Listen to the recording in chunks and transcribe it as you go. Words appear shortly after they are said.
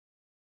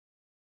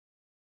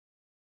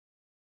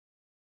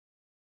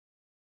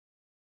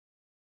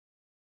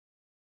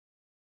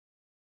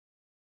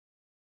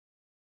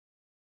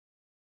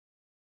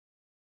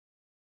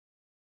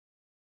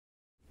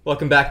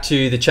Welcome back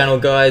to the channel,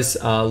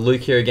 guys.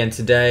 Luke here again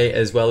today,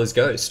 as well as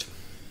Ghost.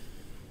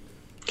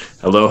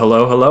 Hello,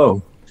 hello,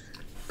 hello.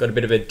 Got a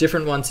bit of a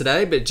different one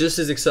today, but just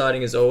as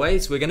exciting as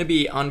always. We're going to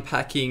be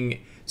unpacking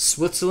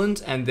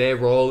Switzerland and their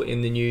role in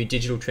the new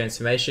digital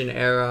transformation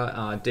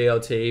era,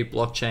 DLT,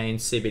 blockchain,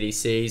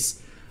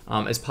 CBDCs.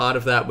 As part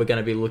of that, we're going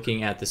to be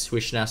looking at the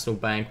Swiss National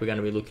Bank. We're going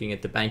to be looking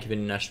at the Bank of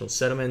International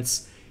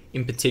Settlements,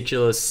 in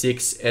particular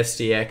SIX,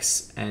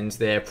 SDX, and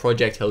their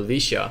Project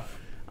Helvetia.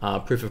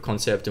 Proof of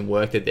concept and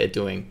work that they're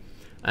doing.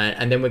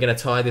 And then we're going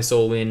to tie this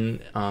all in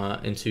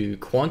into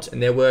Quant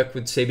and their work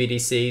with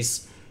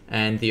CBDCs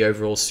and the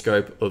overall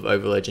scope of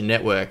Overledger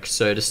Network.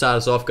 So to start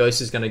us off,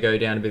 Ghost is going to go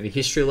down a bit of a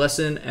history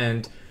lesson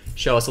and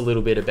show us a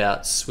little bit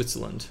about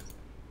Switzerland.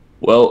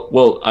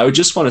 Well, I would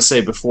just want to say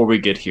before we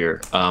get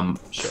here, Sure.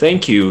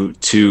 thank you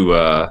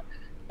to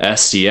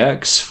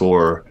SDX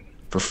for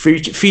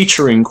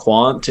featuring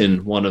Quant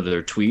in one of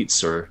their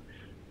tweets or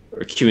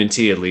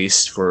Q&T at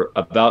least for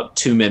about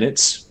 2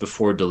 minutes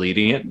before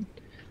deleting it,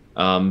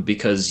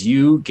 because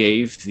you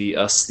gave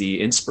us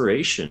the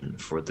inspiration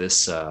for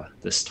this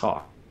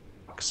talk.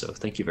 So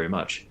thank you very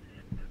much.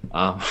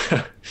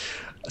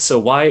 So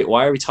why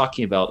are we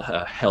talking about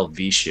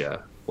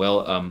Helvetia?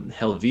 Well,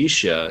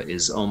 Helvetia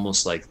is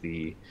almost like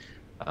the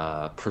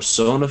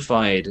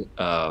personified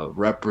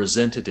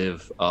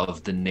representative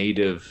of the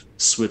native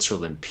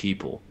Switzerland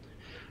people.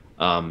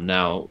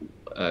 Now,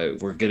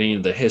 we're getting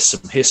into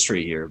some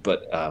history here,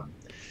 but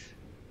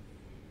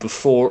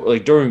before,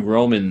 like during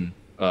Roman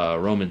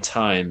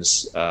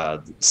times,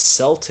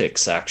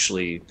 Celtics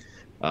actually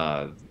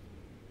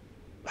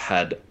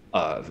had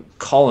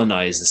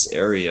colonized this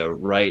area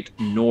right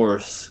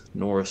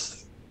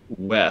northwest,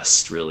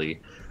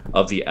 really,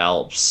 of the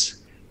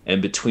Alps,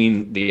 and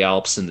between the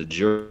Alps and the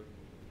Jura,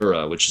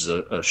 which is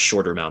a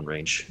shorter mountain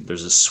range,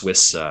 there's a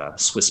Swiss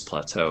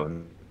plateau,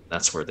 and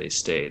that's where they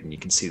stayed. And you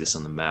can see this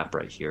on the map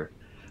right here,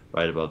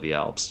 right above the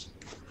Alps.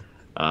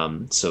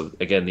 So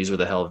again, these were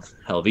the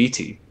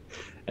Helvetii,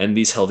 and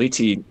these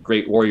Helvetii,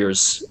 great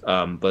warriors,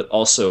 but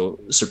also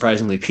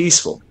surprisingly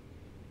peaceful.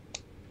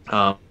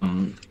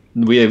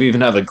 We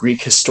even have a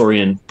Greek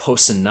historian,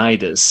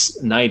 Posidonius,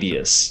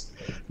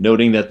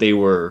 noting that they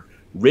were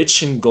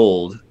rich in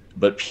gold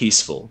but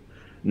peaceful.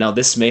 Now,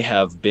 this may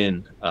have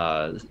been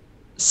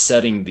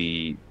setting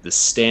the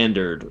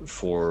standard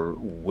for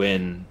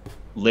when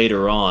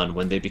later on,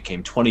 when they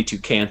became 22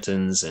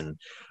 cantons, and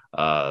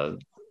I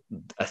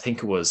think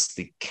it was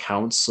the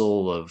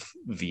Council of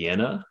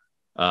Vienna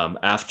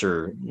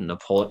after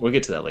Napoleon. We'll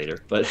get to that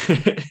later, but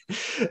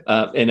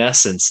in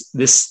essence,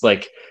 this,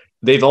 like,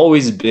 they've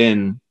always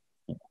been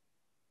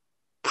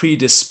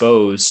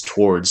predisposed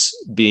towards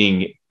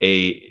being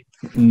a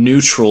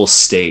neutral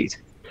state,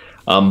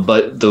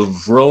 but the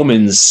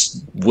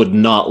Romans would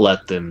not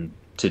let them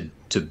to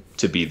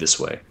be this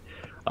way.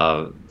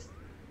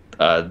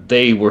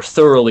 They were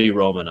thoroughly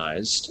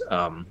Romanized.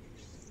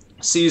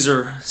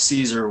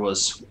 Caesar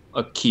was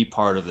a key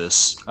part of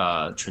this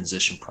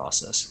transition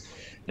process,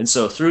 and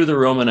so through the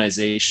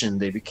Romanization,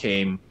 they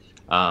became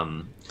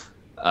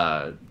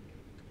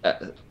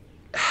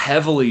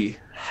heavily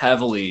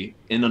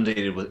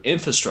inundated with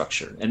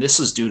infrastructure, and this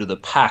was due to the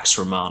Pax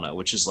Romana,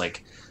 which is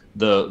like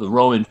the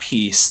Roman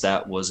peace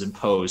that was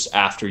imposed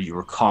after you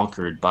were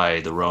conquered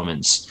by the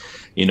Romans.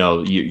 You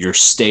know, your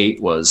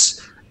state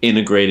was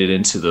integrated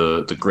into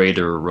the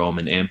greater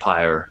Roman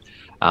Empire.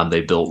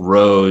 They built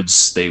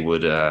roads. They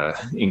would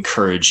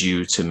encourage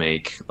you to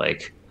make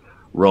like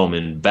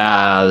Roman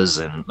baths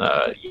and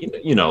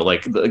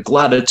like the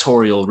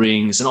gladiatorial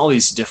rings and all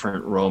these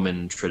different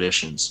Roman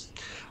traditions.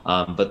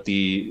 But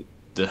the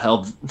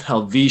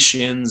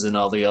Helvetians and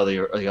all the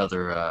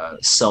other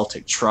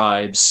Celtic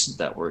tribes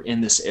that were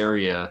in this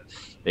area,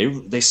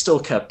 they still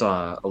kept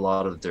a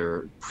lot of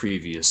their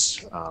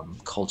previous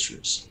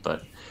cultures,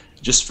 but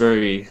just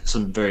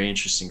some very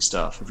interesting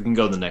stuff. If we can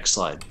go to the next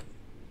slide,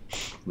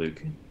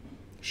 Luke.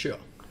 Sure.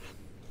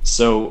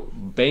 So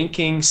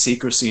banking,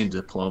 secrecy, and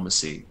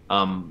diplomacy.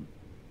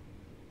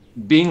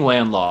 Being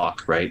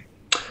landlocked, right?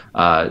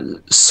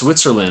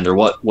 Switzerland, or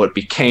what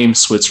became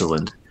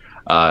Switzerland,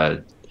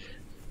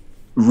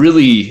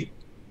 really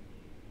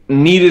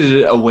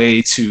needed a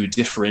way to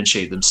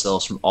differentiate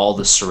themselves from all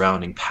the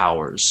surrounding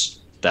powers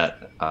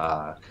that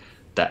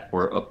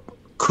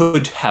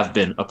could have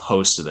been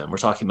opposed to them. We're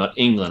talking about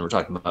England, we're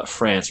talking about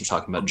France, we're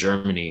talking about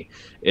Germany,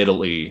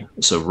 Italy,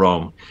 so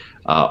Rome,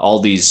 all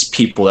these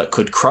people that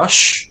could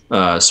crush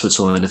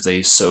Switzerland if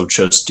they so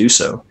chose to do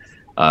so.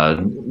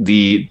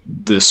 The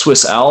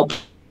Swiss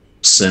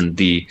Alps and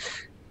the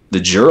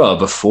Jura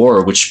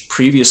before, which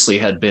previously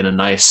had been a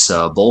nice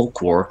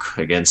bulwark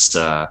against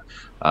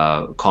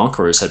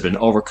conquerors, had been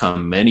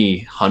overcome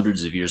many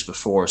hundreds of years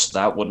before, so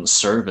that wouldn't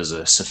serve as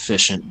a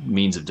sufficient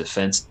means of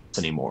defense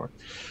anymore.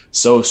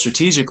 So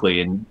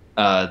strategically, and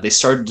they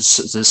started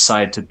to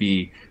decide to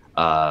be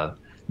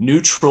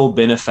neutral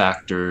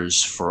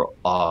benefactors for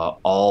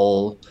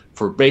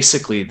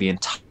basically the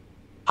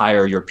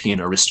entire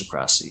European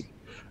aristocracy.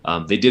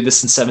 They did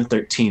this in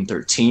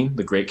 713.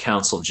 The Great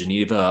Council of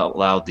Geneva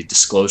allowed the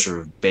disclosure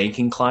of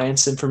banking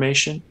clients'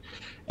 information,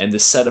 and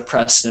this set a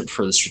precedent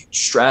for the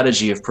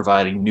strategy of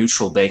providing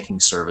neutral banking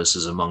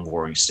services among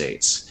warring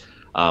states,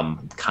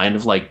 kind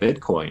of like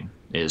Bitcoin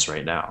is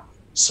right now.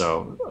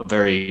 So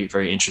very,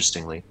 very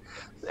interestingly.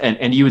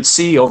 And you would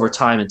see over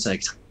time and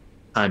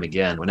time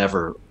again,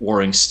 whenever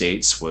warring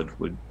states would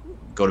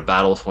go to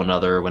battle with one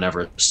another,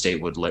 whenever a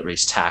state would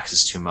raise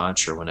taxes too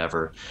much, or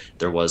whenever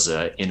there was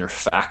an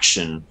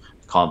interfaction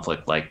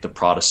conflict like the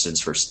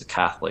Protestants versus the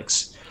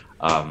Catholics,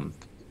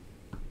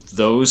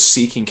 those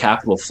seeking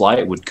capital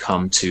flight would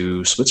come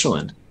to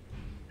Switzerland.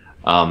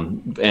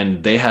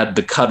 And they had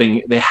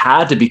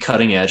to be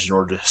cutting edge in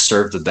order to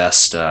serve the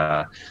best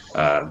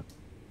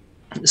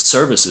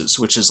services,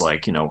 which is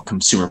like,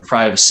 consumer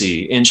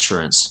privacy,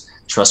 insurance,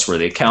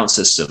 trustworthy account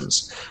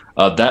systems.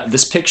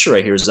 This picture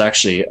right here is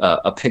actually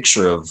a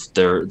picture of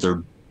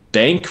their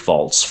bank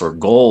vaults for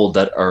gold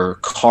that are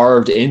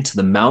carved into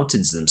the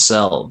mountains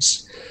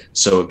themselves.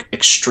 So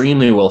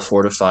extremely well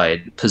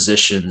fortified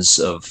positions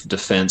of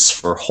defense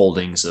for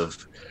holdings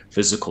of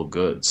physical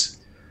goods.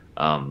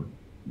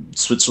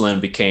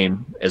 Switzerland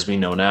became, as we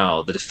know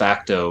now, the de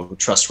facto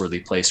trustworthy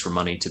place for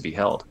money to be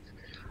held.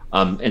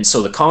 And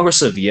so the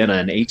Congress of Vienna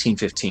in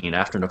 1815,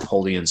 after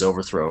Napoleon's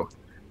overthrow,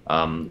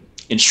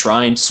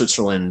 enshrined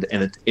Switzerland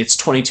and its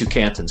 22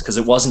 cantons, because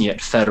it wasn't yet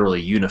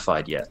federally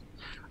unified yet,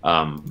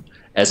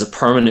 as a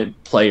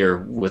permanent player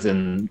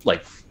within,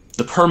 like,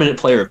 the permanent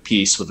player of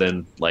peace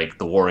within, like,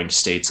 the warring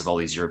states of all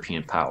these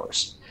European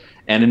powers.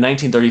 And in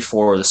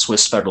 1934, the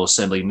Swiss Federal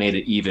Assembly made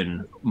it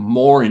even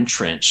more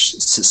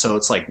entrenched. So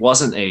it's like, it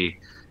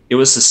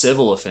was a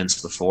civil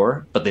offense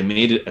before, but they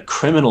made it a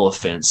criminal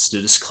offense to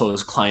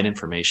disclose client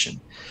information.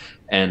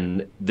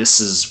 And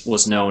this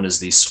was known as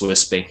the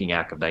Swiss Banking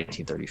Act of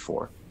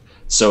 1934.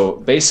 So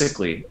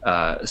basically,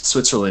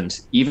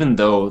 Switzerland, even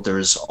though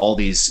there's all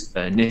these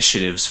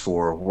initiatives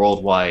for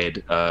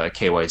worldwide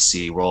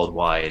KYC,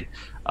 worldwide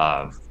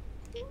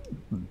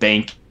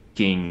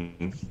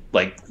banking,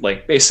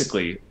 like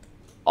basically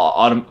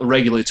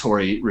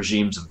regulatory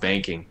regimes of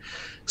banking,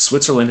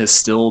 Switzerland has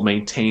still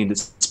maintained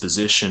its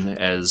position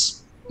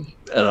as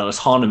an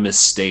autonomous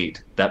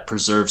state that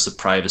preserves the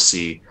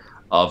privacy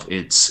of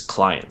its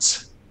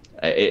clients.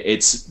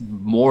 It's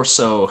more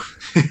so,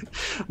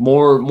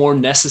 more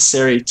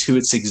necessary to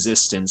its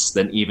existence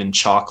than even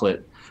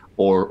chocolate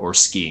or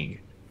skiing.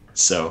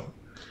 So,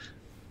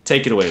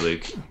 take it away,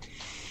 Luke.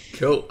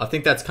 Cool. I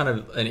think that's kind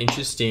of an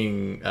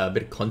interesting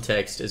bit of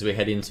context as we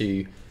head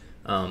into,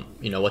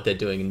 what they're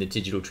doing in the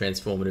digital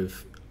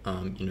transformative,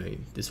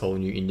 this whole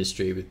new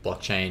industry with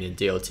blockchain and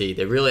DLT.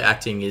 They're really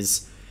acting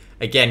as,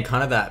 again,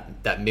 kind of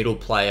that middle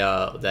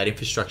player, that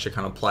infrastructure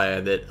kind of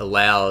player that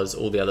allows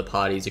all the other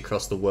parties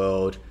across the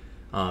world,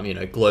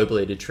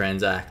 globally to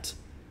transact.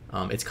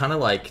 It's kind of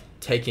like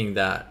taking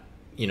that,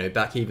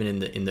 back even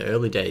in the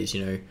early days,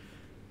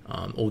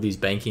 all these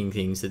banking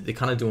things, that they're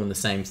kind of doing the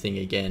same thing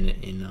again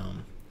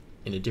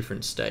in a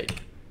different state.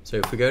 So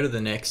if we go to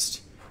the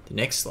next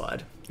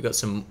slide, we've got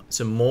some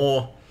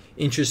more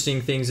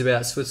interesting things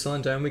about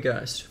Switzerland, don't we,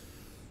 guys?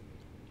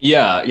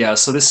 Yeah.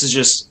 So this is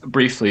just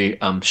briefly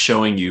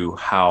showing you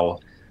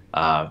how.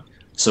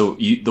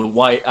 The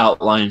white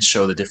outlines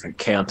show the different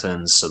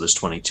cantons. So there's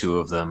 22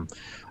 of them.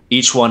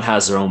 Each one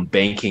has their own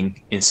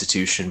banking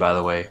institution, by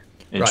the way.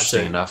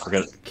 Interesting enough.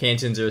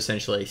 Cantons are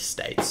essentially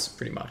states,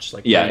 pretty much.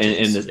 Like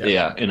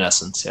in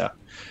essence, yeah.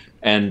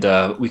 And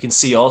we can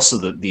see also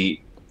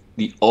the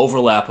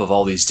overlap of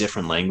all these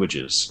different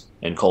languages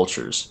and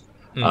cultures.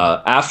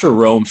 After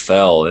Rome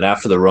fell, and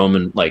after the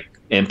Roman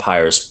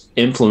Empire's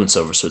influence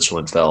over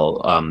Switzerland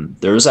fell,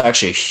 there was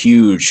actually a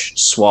huge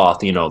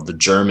swath. The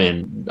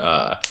German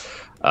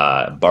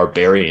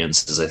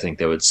barbarians, as I think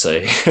they would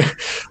say,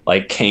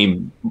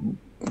 came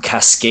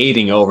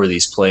cascading over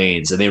these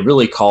plains, and they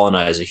really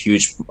colonized a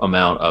huge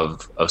amount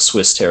of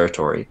Swiss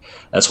territory.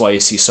 That's why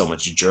you see so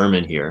much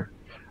German here.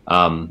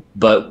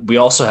 But we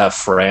also have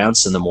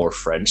France and the more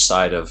French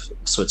side of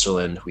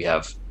Switzerland. We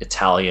have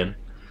Italian.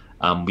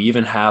 We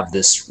even have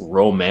this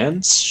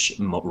Romance.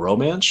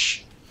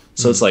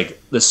 So it's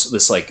like this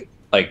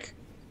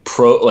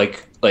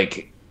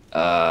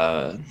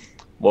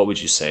what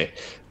would you say?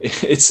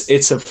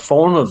 It's a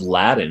form of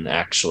Latin,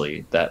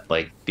 actually, that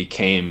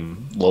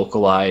became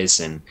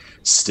localized and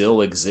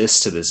still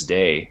exists to this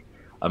day.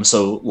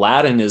 So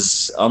Latin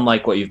is,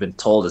 unlike what you've been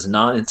told, is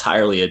not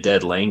entirely a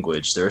dead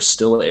language. There are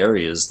still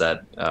areas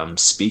that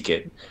speak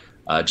it,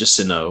 just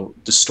in a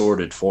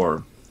distorted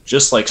form,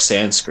 just like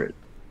Sanskrit.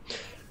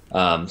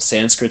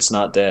 Sanskrit's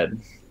not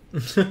dead.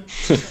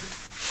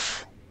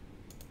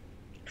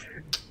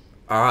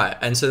 All right,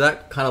 and so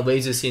that kind of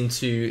leads us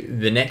into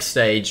the next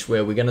stage,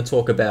 where we're going to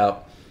talk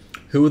about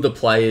who are the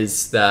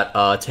players that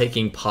are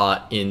taking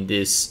part in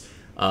this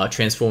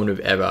transformative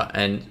era.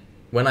 And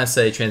when I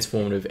say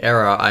transformative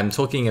era, I'm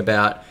talking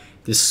about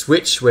this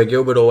switch where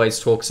Gilbert always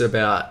talks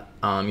about,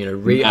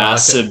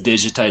 massive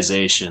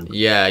digitization.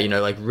 Yeah,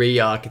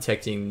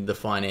 re-architecting the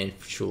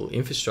financial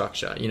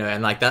infrastructure,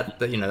 and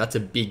that's a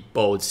big,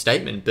 bold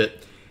statement. But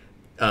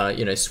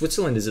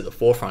Switzerland is at the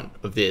forefront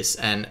of this,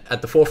 and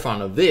at the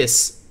forefront of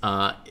this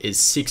is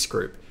SIX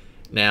Group.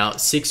 Now,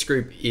 SIX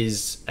Group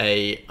is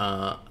a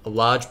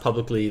large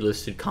publicly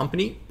listed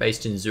company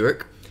based in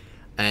Zurich,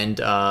 and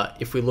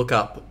if we look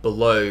up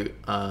below,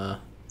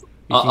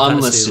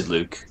 unlisted,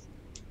 Luke.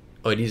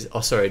 Oh, it is. Oh,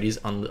 sorry, it is.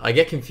 I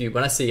get confused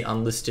when I see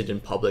unlisted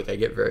and public. I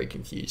get very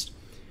confused.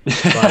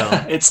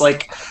 But, it's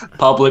like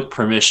public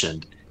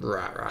permissioned.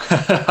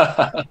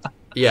 Right.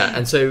 Yeah,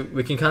 and so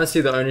we can kind of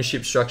see the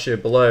ownership structure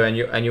below, and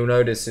you'll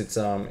notice it's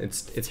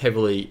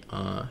heavily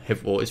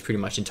it's pretty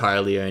much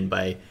entirely owned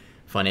by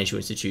financial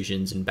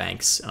institutions and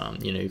banks.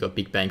 You've got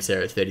big banks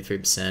there at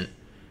 33%,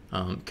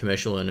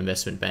 commercial and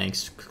investment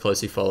banks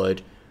closely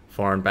followed,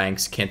 foreign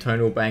banks,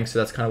 cantonal banks. So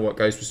that's kind of what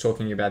Ghost was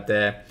talking about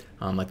there,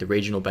 like the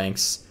regional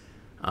banks,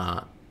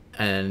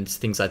 and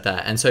things like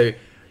that. And so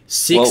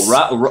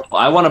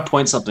I want to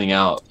point something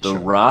out. The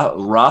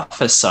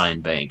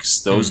Raiffeisen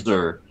banks, those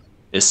are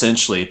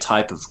essentially a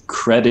type of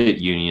credit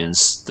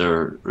unions.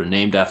 They're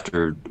named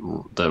after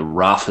the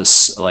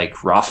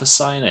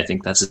Raiffeisen, I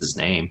think that's his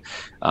name.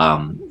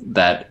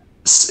 That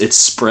it's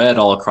spread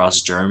all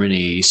across Germany,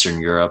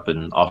 Eastern Europe,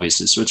 and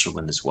obviously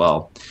Switzerland as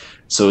well.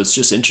 So it's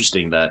just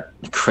interesting that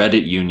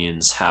credit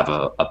unions have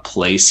a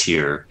place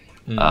here.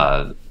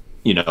 A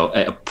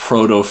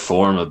proto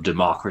form of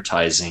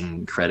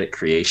democratizing credit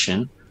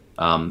creation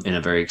in a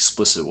very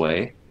explicit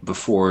way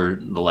before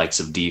the likes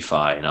of DeFi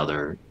and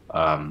other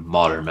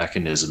modern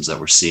mechanisms that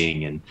we're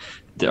seeing in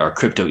our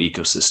crypto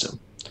ecosystem.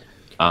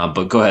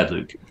 But go ahead,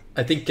 Luke.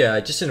 I think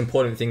just an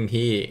important thing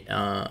here,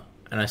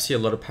 and I see a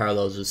lot of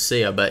parallels with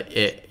SIA, but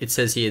it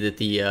says here that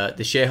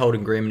the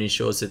shareholding agreement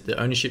ensures that the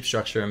ownership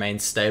structure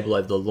remains stable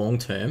over the long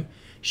term.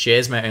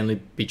 Shares may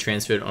only be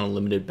transferred on a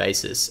limited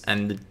basis,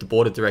 and the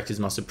board of directors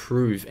must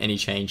approve any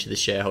change to the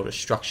shareholder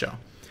structure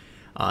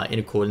in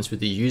accordance with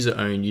the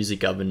user-owned,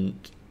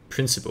 user-governed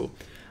principle.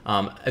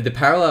 The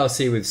parallel I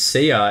see with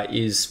SIA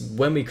is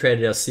when we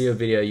created our SIA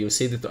video, you'll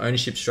see that the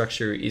ownership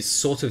structure is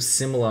sort of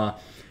similar,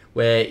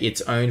 where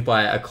it's owned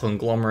by a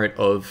conglomerate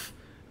of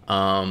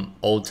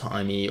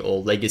old-timey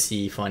or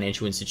legacy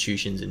financial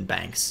institutions and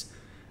banks.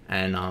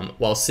 And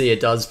while SIA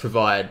does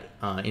provide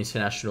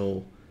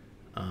international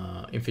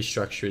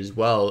infrastructure as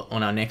well,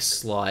 on our next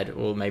slide,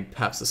 or maybe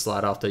perhaps the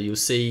slide after, you'll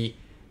see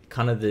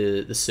kind of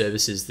the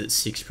services that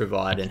SIX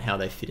provide and how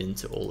they fit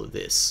into all of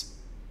this.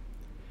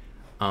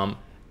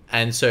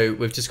 And so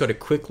we've just got a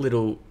quick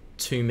little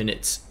 2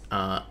 minutes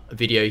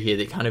video here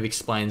that kind of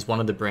explains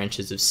one of the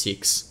branches of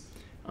SIX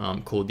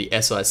called the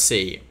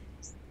SIC.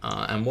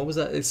 And what was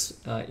that? It's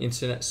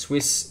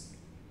Swiss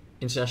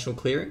International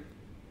Clearing?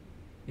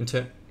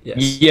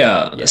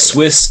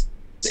 Swiss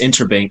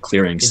Interbank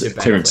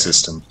Clearance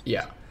System.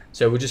 Yeah.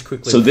 So we'll just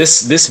quickly... So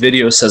this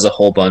video says a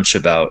whole bunch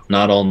about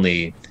not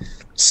only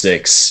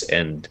SIX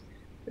and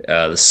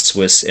the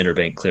Swiss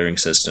Interbank Clearing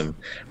System,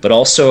 but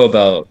also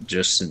about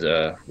just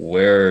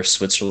where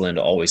Switzerland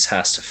always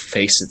has to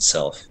face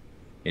itself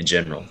in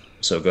general.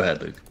 So go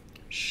ahead, Luke.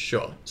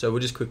 Sure. So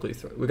we'll just quickly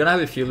through. We're gonna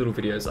have a few little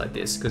videos like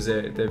this because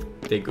they're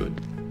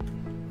good.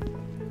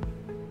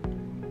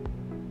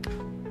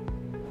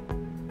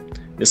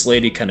 This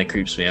lady kind of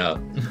creeps me out.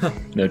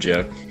 No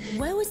joke.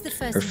 Where was the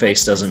first Her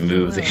face doesn't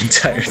move the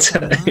entire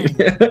time.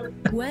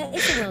 Where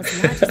is the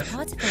world's largest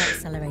particle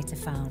accelerator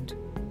found?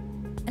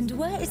 And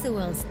where is the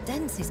world's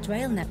densest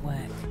rail network?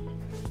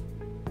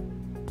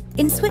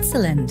 In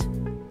Switzerland,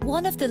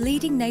 one of the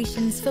leading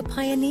nations for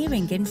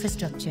pioneering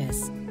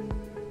infrastructures.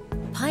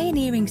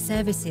 Pioneering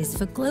services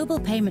for global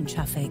payment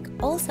traffic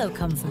also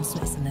come from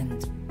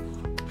Switzerland.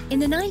 In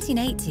the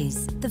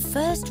 1980s, the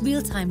first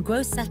real-time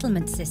gross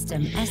settlement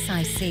system,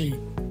 SIC,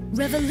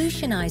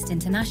 revolutionized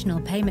international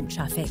payment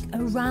traffic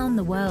around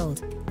the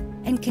world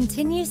and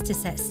continues to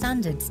set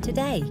standards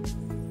today.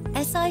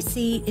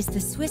 SIC is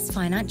the Swiss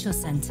financial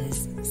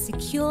centre's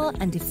secure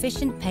and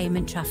efficient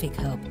payment traffic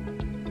hub.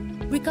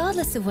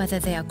 Regardless of whether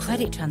they are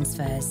credit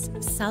transfers,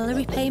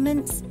 salary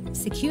payments,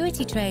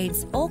 security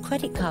trades, or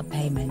credit card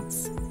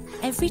payments,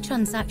 every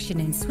transaction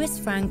in Swiss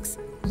francs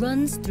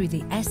runs through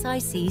the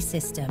SIC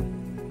system.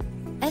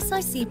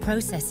 SIC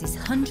processes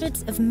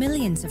hundreds of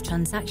millions of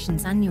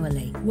transactions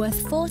annually,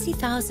 worth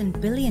 40,000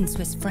 billion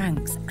Swiss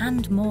francs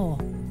and more.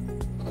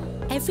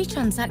 Every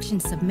transaction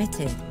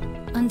submitted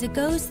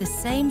undergoes the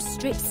same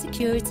strict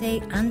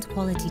security and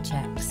quality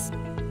checks.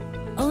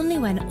 Only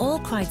when all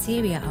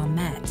criteria are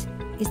met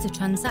is the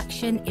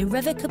transaction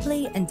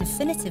irrevocably and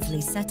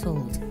definitively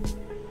settled.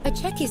 A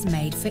check is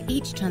made for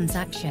each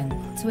transaction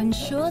to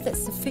ensure that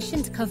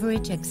sufficient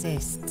coverage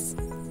exists.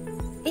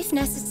 If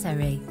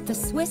necessary, the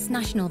Swiss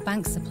National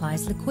Bank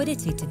supplies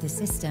liquidity to the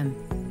system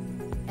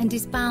and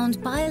is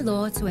bound by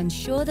law to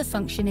ensure the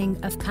functioning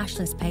of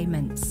cashless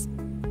payments.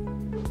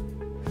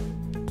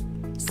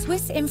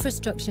 Swiss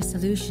infrastructure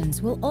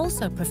solutions will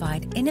also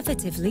provide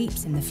innovative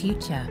leaps in the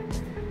future.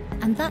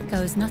 And that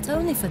goes not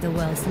only for the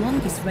world's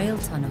longest rail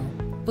tunnel,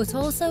 but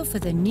also for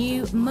the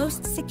new,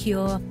 most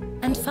secure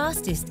and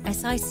fastest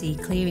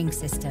SIC clearing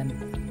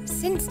system.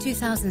 Since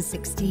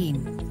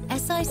 2016,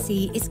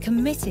 SIC is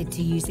committed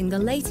to using the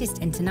latest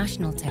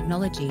international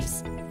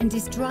technologies and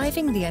is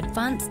driving the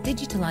advanced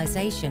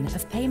digitalization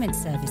of payment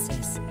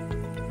services.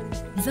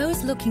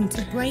 Those looking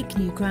to break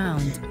new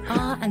ground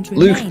are and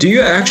remain. Luke, do you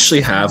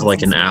actually have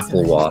like an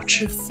Apple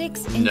Watch? With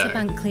 6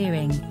 interbank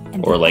clearing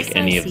and Or the like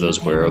any of SIC those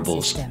payment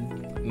wearables? system.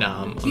 No,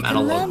 I'm You can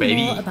analog, learn baby.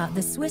 more about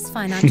the Swiss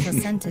Financial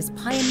Centre's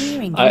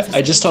pioneering.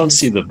 I just don't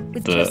see the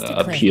with just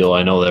a click. appeal.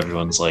 I know that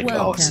everyone's like,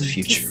 Welcome oh, it's the to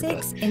future,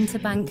 6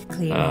 interbank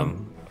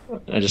clearing.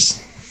 but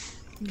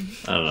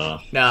I don't know.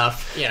 Nah,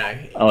 you know.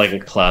 I like a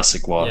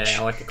classic watch. Yeah,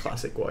 I like a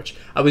classic watch.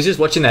 I was just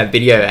watching that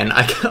video and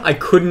I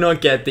could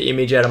not get the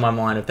image out of my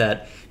mind of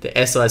the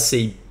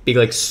SIC big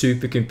like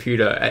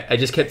supercomputer. I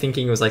just kept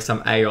thinking it was like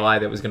some AI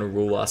that was going to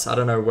rule us. I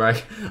don't know where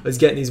I was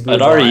getting these weird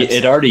vibes.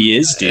 It already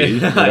is,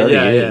 dude. It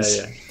already is.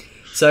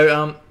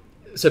 Yeah.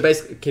 So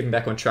basically, keeping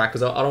back on track,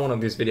 because I don't want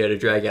this video to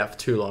drag out for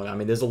too long. I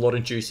mean, there's a lot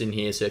of juice in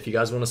here, so if you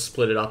guys want to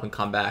split it up and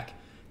come back,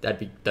 that'd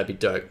be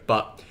dope.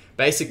 But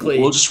basically,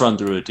 we'll just run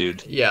through it,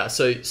 dude. Yeah.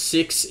 So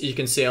 6, you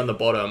can see on the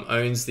bottom,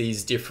 owns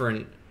these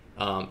different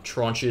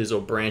tranches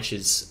or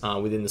branches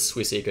within the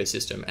Swiss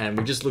ecosystem, and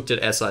we just looked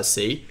at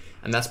SIC,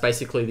 and that's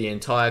basically the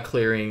entire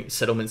clearing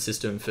settlement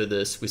system for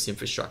the Swiss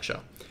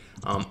infrastructure.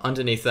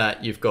 Underneath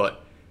that, you've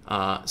got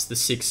the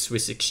 6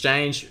 Swiss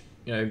exchange.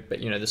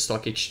 The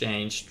stock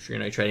exchange,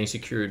 trading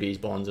securities,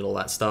 bonds, and all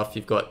that stuff.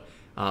 You've got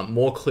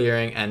more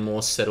clearing and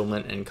more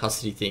settlement and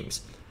custody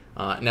things.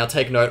 Now,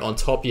 take note, on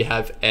top you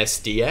have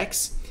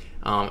SDX.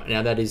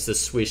 Now, that is the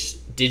Swiss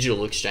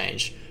digital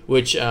exchange,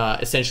 which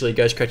essentially,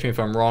 goes, correct me if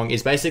I'm wrong,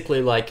 is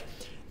basically like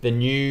the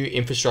new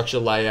infrastructure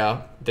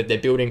layer that they're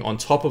building on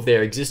top of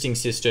their existing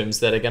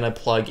systems that are going to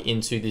plug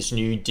into this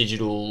new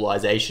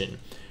digitalization.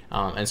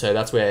 And so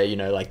that's where,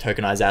 like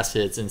tokenized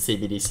assets and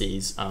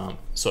CBDCs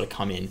sort of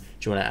come in.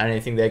 Do you want to add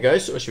anything there,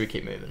 Ghost, or should we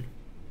keep moving?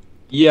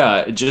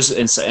 Yeah, just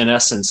in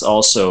essence,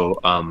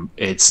 also,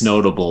 it's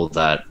notable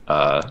that,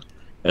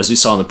 as we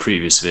saw in the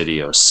previous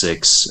video,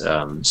 6,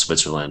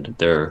 Switzerland,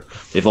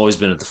 they've always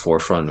been at the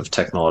forefront of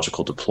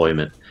technological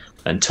deployment,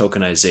 and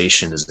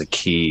tokenization is the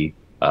key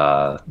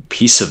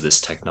piece of this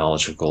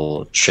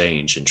technological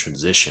change and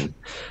transition,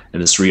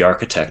 and this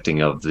re-architecting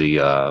of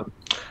the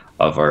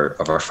of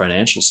our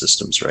financial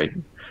systems, right?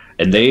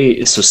 And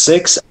so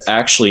 6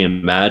 actually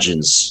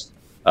imagines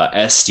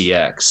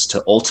SDX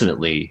to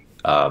ultimately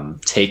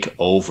take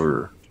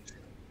over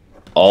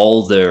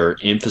all their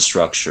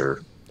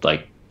infrastructure,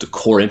 like the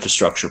core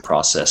infrastructure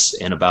process,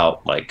 in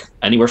about like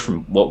anywhere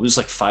from what was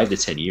like 5 to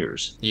 10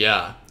 years.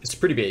 Yeah, it's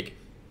pretty big.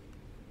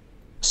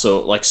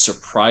 So like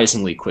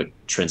surprisingly quick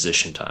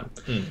transition time.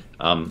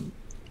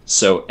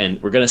 So,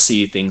 and we're going to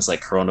see things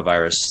like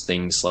coronavirus,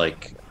 things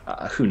like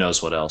who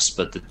knows what else,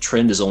 but the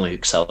trend is only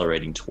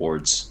accelerating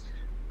towards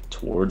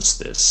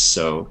this.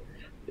 So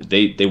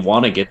they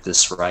want to get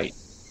this right.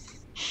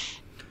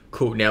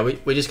 Cool. Now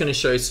we're just going to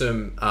show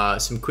some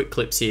quick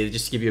clips here,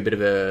 just to give you a bit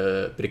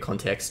of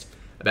context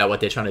about what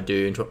they're trying to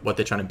do and what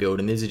they're trying to build.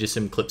 And these are just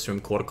some clips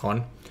from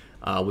QuarterCon,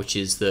 which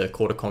is the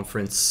quarter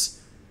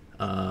conference.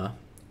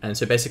 And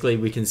so basically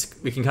we can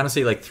kind of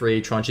see like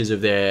 3 tranches of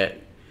their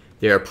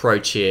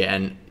approach here.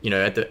 And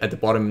at the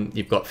bottom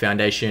you've got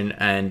foundation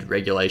and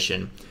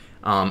regulation.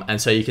 And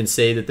so you can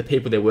see that the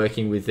people they're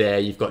working with there,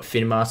 you've got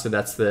FINMA, so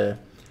that's the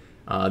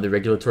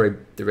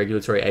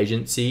regulatory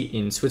agency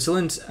in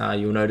Switzerland.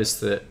 You'll notice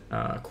that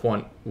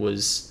Quant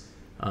was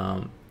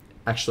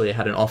actually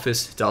had an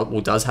office,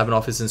 does have an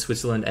office in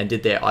Switzerland, and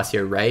did their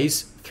ICO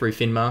raise through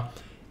FINMA.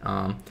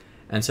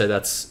 And so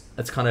that's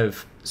kind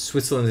of,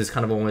 Switzerland has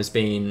kind of almost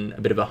been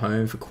a bit of a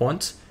home for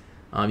Quant.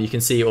 You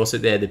can see also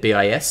there the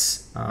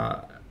BIS.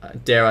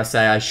 Dare I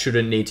say, I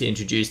shouldn't need to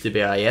introduce the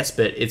BIS,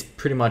 but it's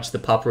pretty much the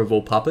papa of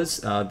all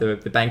papas,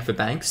 the bank for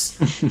banks,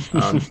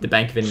 the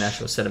Bank of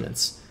International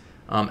Settlements.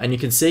 And you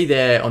can see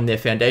there on their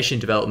foundation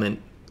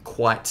development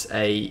quite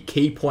a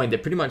key point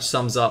that pretty much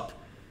sums up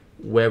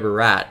where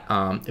we're at.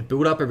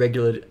 Build up a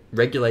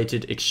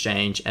regulated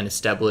exchange and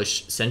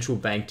establish central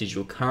bank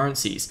digital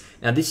currencies.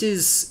 Now, this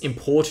is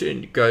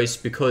important,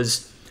 Ghost,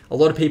 because a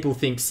lot of people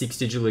think 6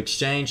 digital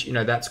exchange,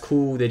 that's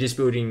cool. They're just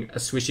building a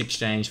Swiss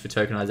exchange for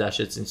tokenized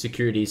assets and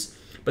securities,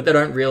 but they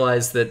don't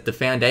realize that the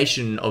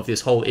foundation of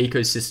this whole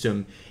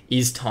ecosystem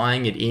is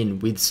tying it in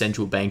with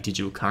central bank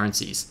digital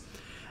currencies.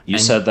 You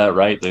said that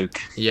right, Luke.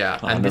 Yeah,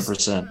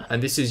 100%.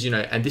 And this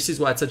is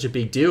why it's such a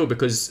big deal,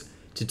 because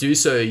to do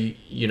so,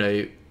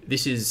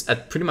 this is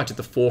pretty much at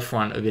the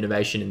forefront of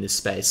innovation in this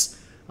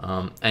space,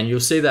 and you'll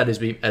see that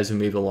as we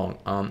move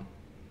along.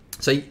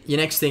 So your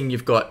next thing,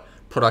 you've got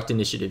product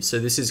initiatives. So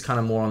this is kind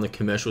of more on the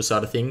commercial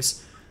side of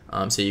things.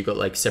 So you've got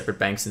like separate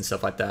banks and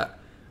stuff like that.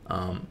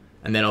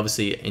 And then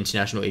obviously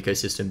international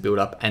ecosystem build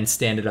up and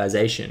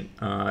standardization.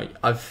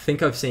 I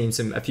think I've seen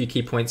a few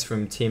key points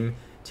from Tim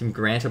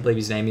Grant, I believe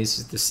his name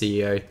is, the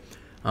CEO.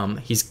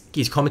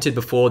 He's commented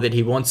before that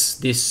he wants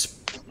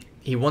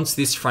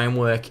this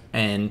framework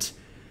and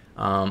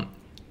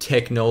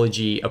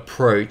technology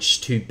approach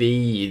to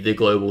be the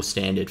global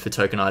standard for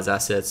tokenized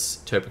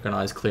assets,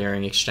 tokenized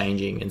clearing,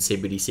 exchanging, and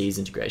CBDCs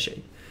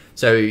integration.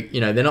 So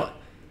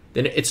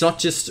it's not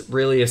just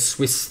really a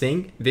Swiss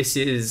thing. This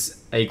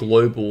is a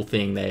global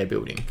thing they are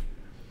building.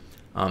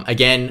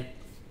 Again,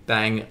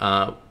 bang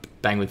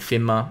with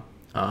FINMA,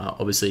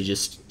 obviously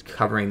just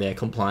covering their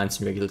compliance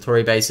and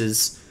regulatory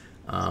bases.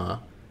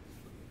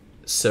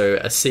 So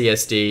a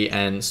CSD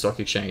and stock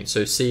exchange.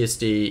 So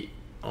CSD,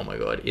 oh my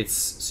god, it's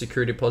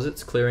security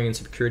deposits, clearing and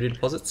security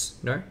deposits.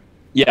 No.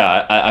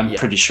 Yeah, I'm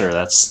pretty sure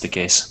that's the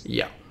case.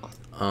 Yeah.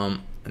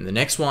 And the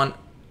next one.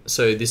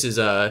 So this is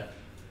a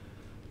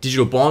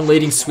digital bond.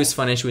 Leading Swiss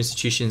financial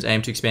institutions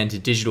aim to expand to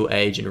digital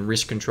age in a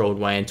risk-controlled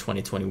way in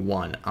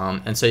 2021.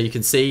 And so you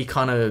can see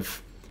kind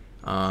of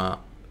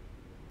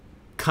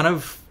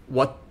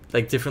what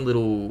like different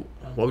little,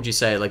 what would you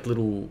say, like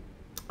little,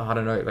 I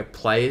don't know, like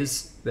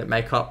players that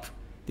make up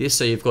this.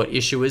 So you've got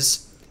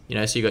issuers, you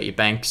know, so you got your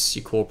banks,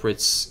 your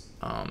corporates,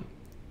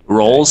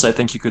 roles, I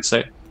think you could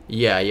say.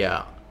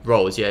 Yeah.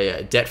 Roles,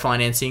 yeah. Debt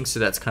financing. So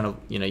that's kind of,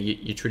 you know,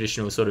 your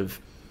traditional sort of,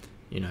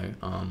 you know,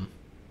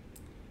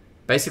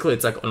 basically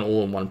it's like an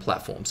all-in-one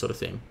platform sort of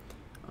thing.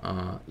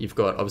 You've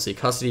got obviously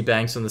custody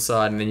banks on the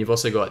side, and then you've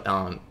also got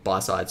buy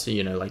side. So,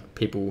 you know, like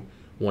people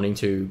wanting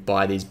to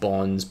buy these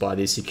bonds, buy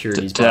these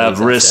securities, to have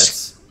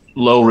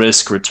low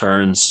risk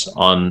returns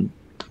on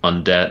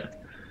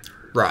debt.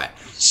 Right.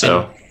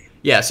 So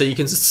so you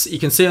can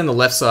see on the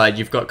left side,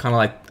 you've got kind of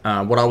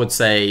like what I would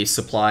say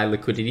supply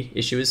liquidity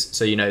issuers.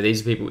 So, you know,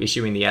 these are people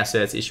issuing the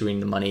assets,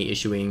 issuing the money,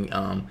 issuing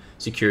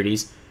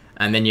securities.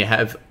 And then you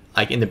have,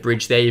 like in the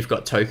bridge there, you've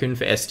got token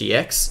for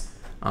SDX,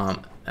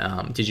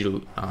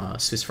 digital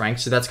Swiss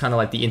francs. So that's kind of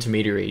like the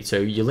intermediary. So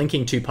you're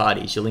linking two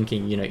parties. You're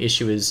linking, you know,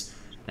 issuers,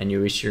 and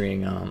you're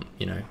issuing,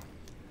 you know,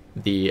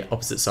 the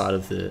opposite side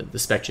of the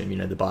spectrum, you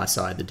know, the buy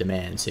side, the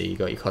demand. So you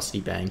got your custody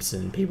banks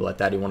and people like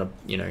that who want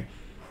to, you know,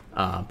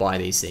 buy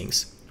these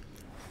things.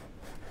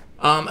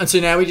 And so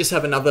now we just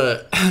have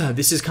another,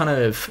 this is kind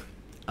of,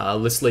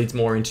 this leads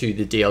more into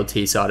the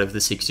DLT side of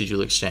the Six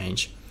Digital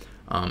Exchange.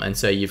 And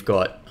so you've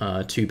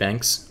got two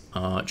banks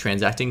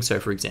transacting. So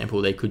for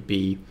example, they could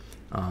be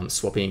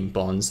swapping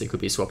bonds, they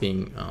could be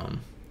swapping,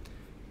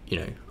 you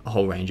know, a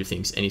whole range of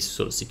things, any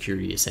sort of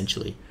security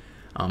essentially.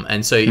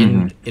 And so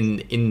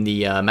in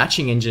the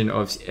matching engine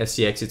of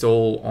SDX, it's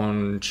all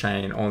on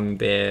chain on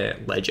their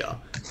ledger.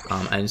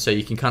 And so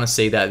you can kind of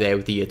see that there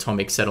with the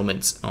atomic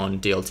settlements on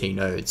DLT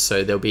nodes.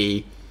 So there'll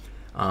be,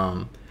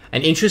 and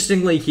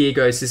interestingly here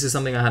goes, this is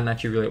something I hadn't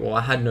actually really, well,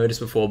 I had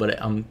noticed before,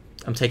 but I'm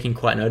taking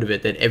quite note of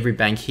it, that every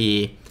bank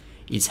here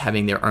is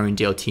having their own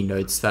DLT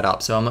nodes set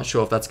up. So I'm not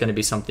sure if that's going to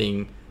be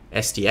something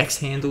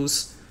SDX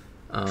handles.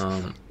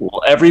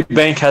 Well, every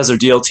bank has their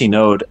DLT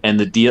node,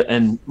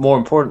 and more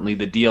importantly,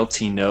 the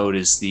DLT node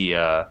is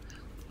the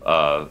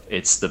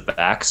it's the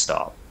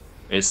backstop.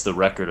 It's the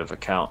record of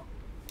account.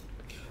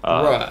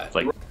 Right.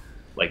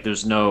 Like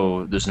there's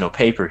no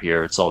paper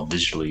here. It's all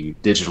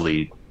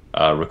digitally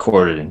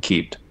recorded and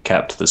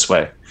kept this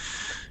way. Right.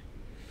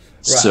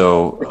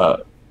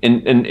 So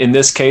in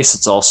this case,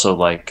 it's also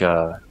like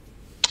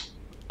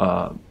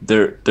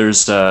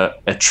there's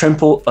a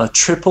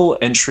triple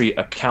entry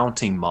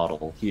accounting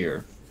model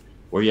here,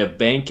 where you have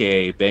bank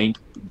A, bank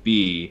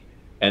B,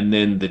 and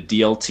then the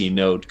DLT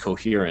node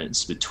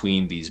coherence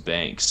between these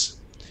banks,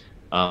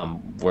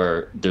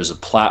 where there's a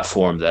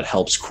platform that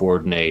helps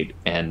coordinate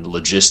and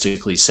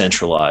logistically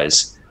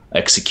centralize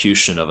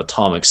execution of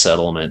atomic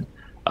settlement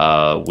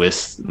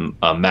with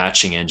a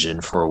matching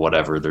engine for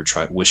whatever they're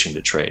wishing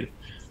to trade.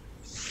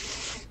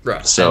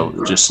 Right.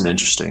 So just an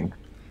interesting.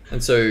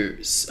 And so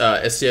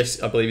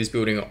SDX, I believe, is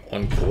building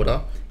on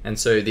Corda. And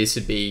so this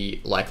would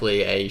be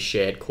likely a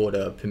shared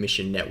Corda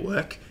permission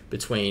network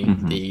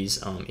between these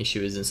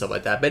issuers and stuff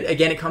like that. But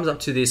again, it comes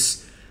up to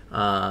this,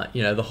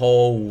 you know, the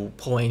whole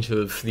point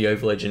of the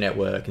Overledger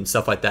network and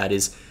stuff like that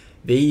is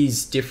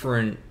these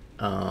different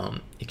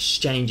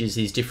exchanges,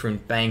 these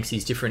different banks,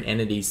 these different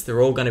entities,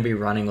 they're all going to be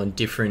running on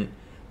different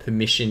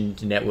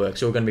permissioned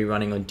networks, all going to be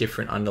running on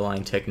different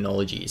underlying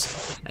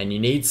technologies. And you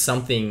need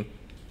something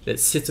that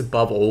sits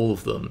above all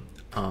of them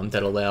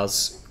that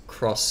allows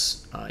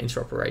cross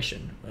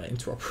interoperation,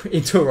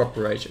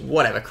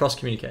 whatever, cross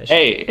communication.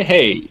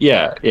 Hey,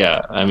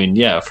 yeah. I mean,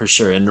 yeah, for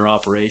sure.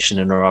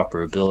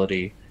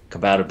 Interoperability,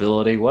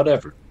 compatibility,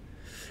 whatever.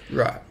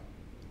 Right.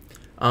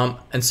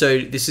 And so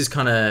this is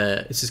kind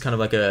of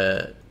like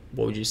a,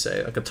 what would you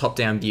say, like a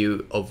top-down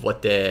view of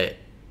what their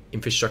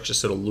infrastructure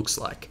sort of looks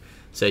like.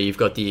 So you've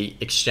got the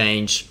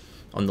exchange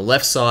on the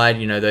left side,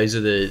 you know, those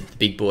are the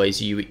big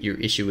boys, your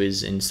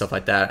issuers and stuff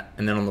like that.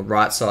 And then on the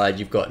right side,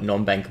 you've got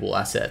non-bankable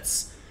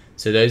assets.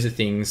 So those are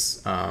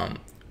things,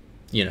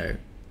 you know,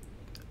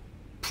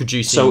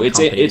 producing. So it's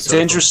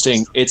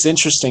interesting. It's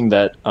interesting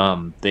that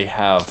they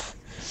have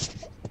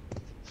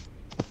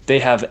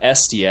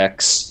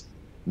SDX,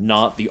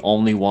 not the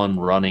only one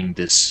running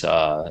this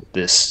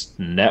this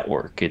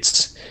network.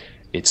 It's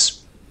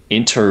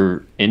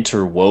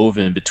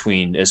interwoven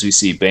between, as we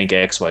see, Bank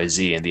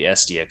XYZ and the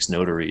SDX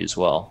notary as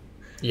well.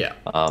 Yeah.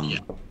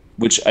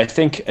 Which I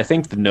think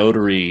the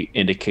notary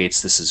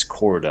indicates this is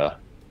Corda,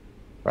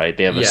 right?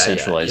 They have a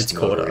centralized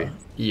notary. Corda.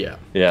 Yeah.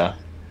 Yeah.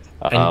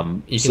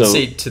 And you can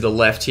see to the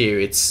left here,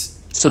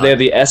 it's... So they have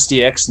the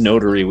SDX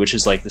notary, which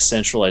is like the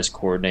centralized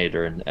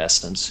coordinator in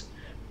essence.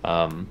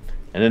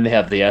 And then they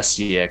have the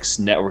SDX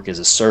network as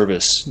a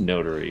service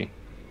notary,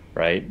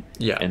 right?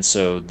 Yeah. And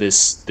so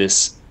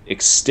this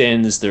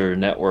extends their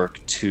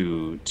network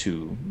to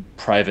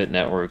private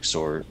networks,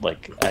 or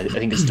like I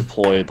think it's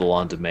deployable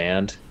on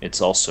demand.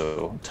 It's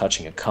also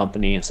touching a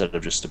company instead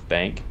of just a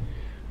bank,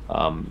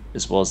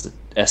 as well as the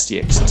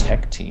SDX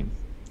tech team.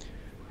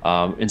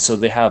 And so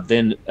they have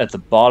then at the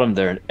bottom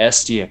there an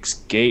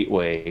SDX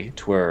gateway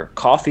to where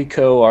Coffee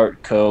Co,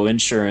 Art Co,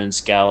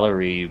 Insurance,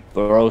 Gallery,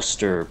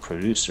 Roaster,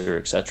 Producer,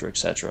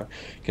 etc.,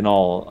 can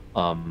all,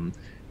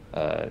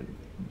 I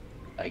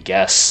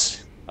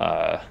guess,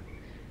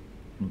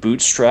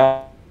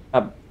 bootstrap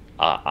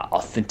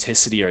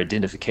authenticity or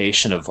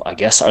identification of, I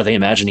guess, are they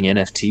imagining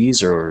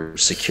NFTs or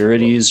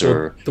securities?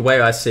 Or the way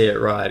I see it,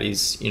 right,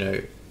 is,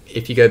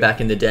 if you go back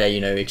in the day,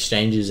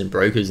 exchanges and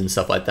brokers and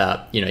stuff like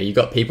that, you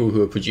got people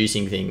who are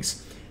producing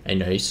things,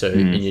 and so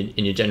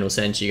in your general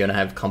sense, you're going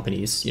to have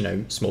companies,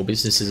 small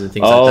businesses and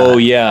things like that. Oh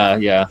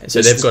yeah. And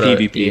so they've got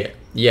PvP.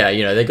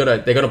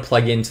 They got to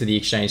plug into the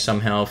exchange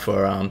somehow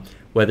for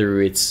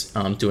whether it's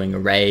doing a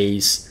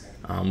raise,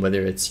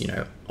 whether it's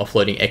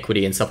offloading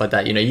equity and stuff like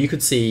that. You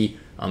could see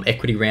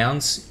equity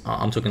rounds.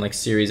 I'm talking like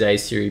Series A,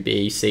 Series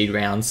B, seed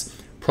rounds.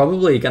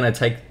 Probably going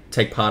to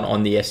take part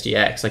on the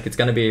SDX. Like, it's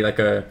going to be like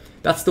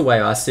that's the way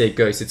I see it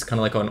goes. It's kind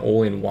of like an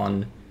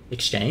all-in-one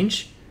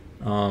exchange.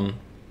 I'm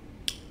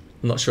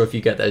not sure if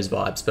you get those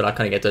vibes, but I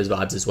kind of get those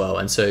vibes as well.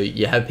 And so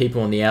you have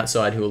people on the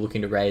outside who are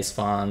looking to raise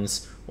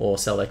funds or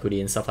sell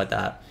equity and stuff like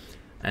that.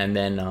 And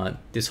then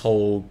this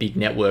whole big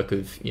network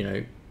of,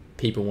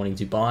 people wanting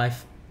to buy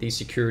these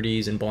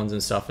securities and bonds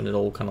and stuff, and it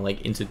all kind of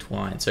like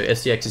intertwined. So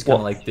SDX is kind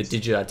of like the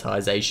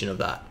digitization of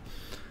that.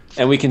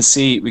 And we can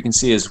see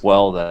as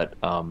well that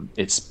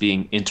it's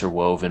being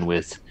interwoven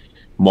with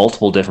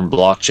multiple different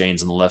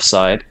blockchains on the left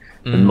side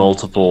and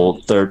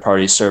multiple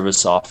third-party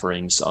service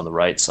offerings on the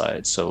right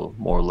side. So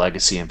more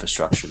legacy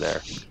infrastructure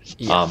there.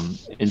 Yeah.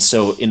 And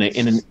so in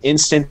an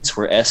instance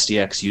where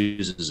SDX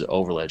uses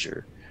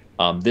Overledger,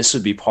 this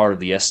would be part of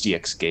the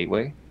SDX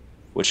gateway,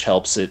 which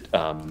helps it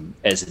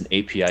as an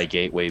API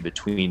gateway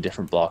between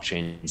different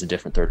blockchains and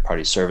different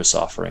third-party service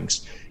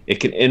offerings. It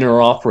can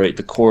interoperate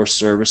the core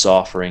service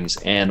offerings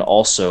and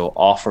also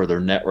offer their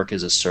network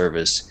as a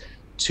service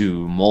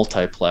to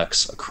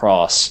multiplex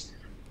across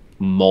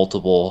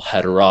multiple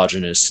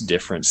heterogeneous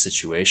different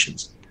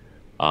situations.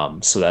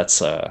 So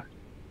that's a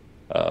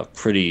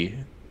pretty.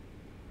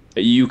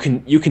 You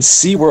can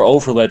see where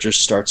Overledger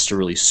starts to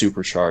really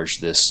supercharge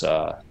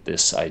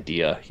this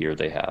idea here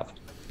they have.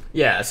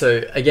 Yeah,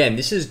 so again,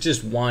 this is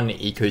just one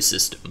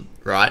ecosystem,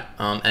 right?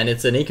 And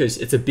it's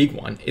a big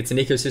one. It's an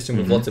ecosystem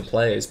with lots of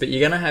players, but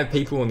you're gonna have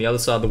people on the other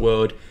side of the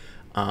world.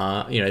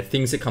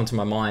 Things that come to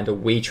my mind are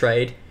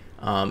WeTrade.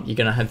 You're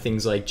gonna have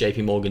things like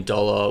JP Morgan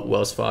Dollar,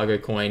 Wells Fargo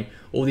Coin,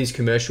 all these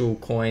commercial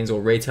coins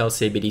or retail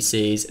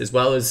CBDCs, as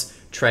well as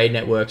trade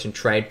networks and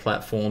trade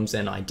platforms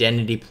and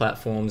identity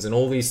platforms and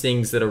all these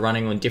things that are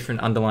running on different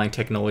underlying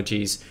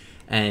technologies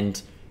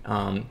and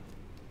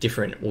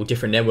different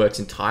networks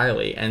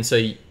entirely. And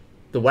so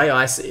the way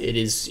I see it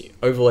is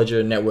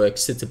Overledger network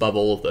sits above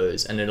all of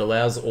those, and it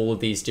allows all of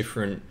these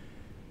different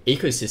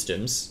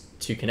ecosystems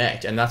to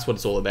connect. And that's what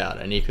it's all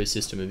about, an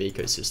ecosystem of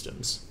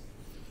ecosystems.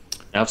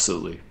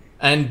 Absolutely.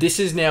 And this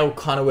is now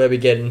kind of where we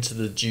get into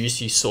the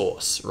juicy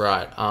sauce,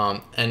 right?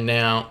 And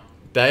now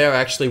they are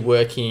actually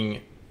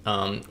working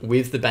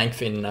with the Bank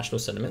for International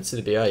Settlements, so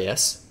the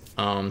BIS,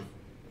 on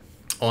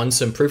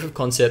some proof of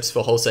concepts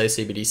for wholesale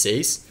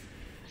CBDCs.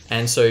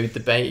 And so the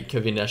Bank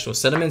of International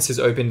Settlements has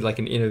opened like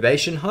an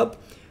innovation hub,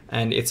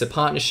 and it's a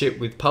partnership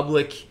with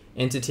public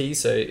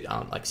entities, so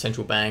like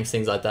central banks,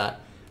 things like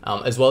that,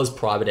 as well as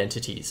private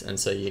entities. And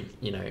so you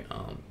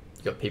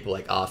got people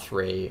like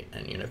R3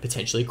 and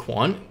potentially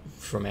Quant,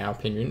 from our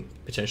opinion,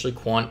 potentially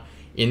Quant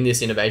in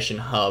this innovation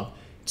hub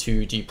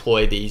to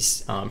deploy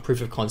these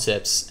proof of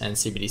concepts and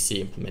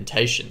CBDC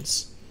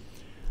implementations.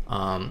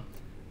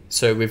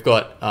 So we've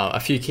got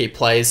a few key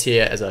players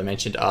here, as I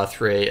mentioned: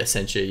 R3,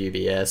 Essentia,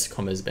 UBS,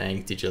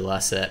 Commerzbank, Digital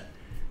Asset.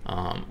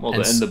 And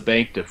the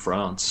Banque de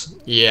France.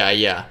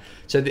 Yeah.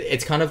 So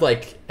it's kind of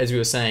like, as we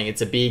were saying,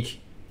 it's a big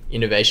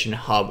innovation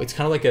hub. It's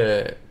kind of like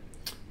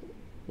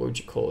what would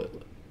you call it?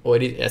 Or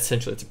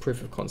essentially, it's a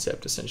proof of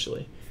concept,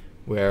 essentially,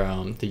 where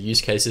the use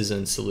cases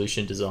and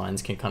solution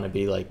designs can kind of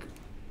be like,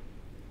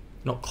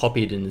 not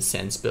copied in a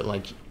sense, but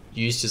like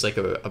used as like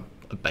a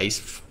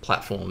base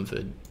platform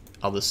for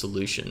other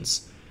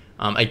solutions.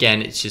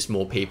 Again, it's just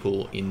more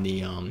people in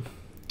the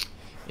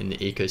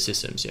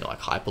ecosystems, like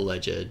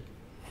Hyperledger,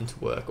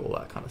 Interwork, all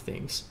that kind of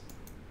things.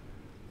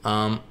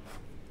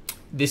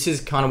 This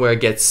is kind of where it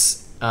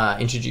gets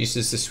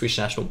introduces the Swiss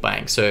National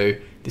Bank. So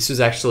this was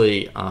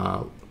actually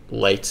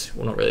late,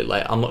 well, not really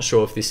late. I'm not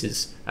sure if this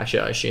is, actually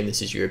I assume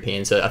this is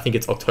European. So I think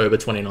it's October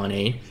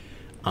 2019,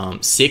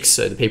 6.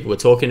 So the people we're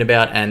talking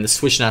about, and the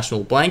Swiss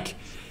National Bank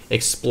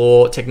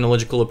explore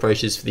technological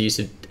approaches for the use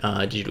of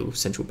digital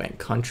central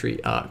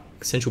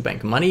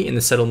bank money in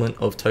the settlement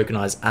of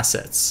tokenized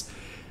assets.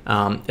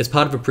 As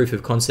part of a proof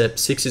of concept,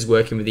 SIX is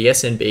working with the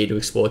SNB to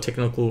explore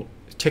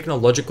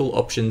technological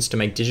options to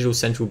make digital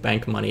central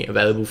bank money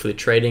available for the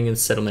trading and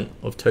settlement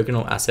of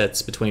tokenal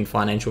assets between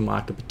financial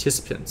market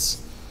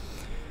participants,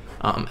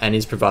 and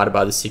is provided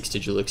by the SIX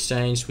Digital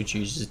Exchange, which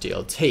uses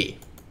DLT.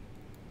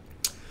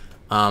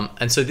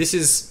 And so this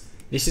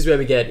is where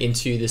we get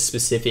into the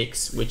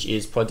specifics, which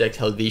is Project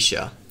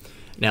Helvetia.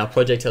 Now,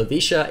 Project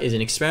Helvetia is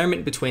an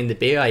experiment between the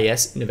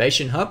BIS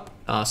Innovation Hub,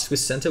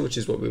 Swiss Center, which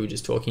is what we were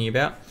just talking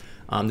about,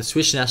 the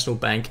Swiss National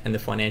Bank, and the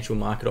financial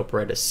market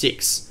operator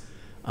SIX.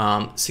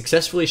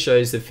 Successfully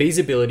shows the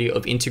feasibility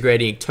of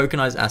integrating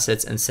tokenized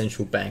assets and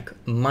central bank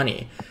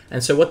money.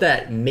 And so what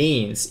that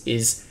means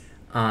is,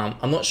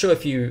 I'm not sure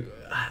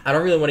I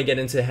don't really want to get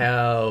into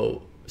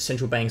how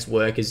central banks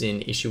work as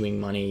in issuing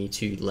money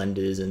to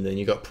lenders, and then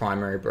you've got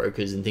primary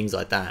brokers and things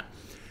like that.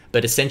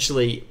 But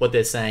essentially what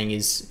they're saying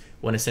is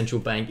when a central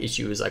bank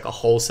issues like a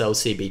wholesale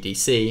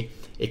CBDC,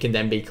 it can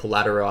then be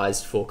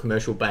collateralized for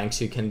commercial banks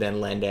who can then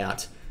lend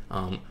out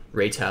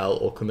retail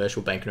or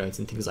commercial banknotes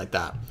and things like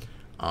that.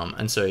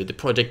 And so the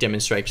project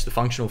demonstrates the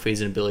functional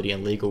feasibility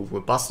and legal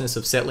robustness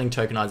of settling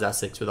tokenized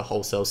assets with a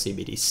wholesale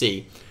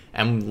CBDC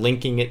and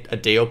linking a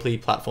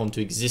DLT platform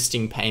to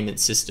existing payment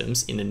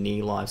systems in a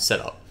near-live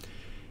setup.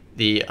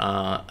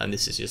 And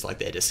this is just like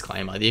their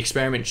disclaimer, the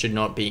experiment should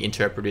not be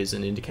interpreted as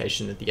an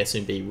indication that the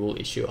SNB will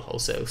issue a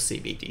wholesale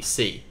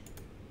CBDC.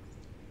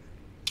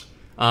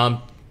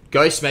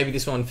 Ghost, maybe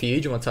this one for you.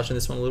 Do you want to touch on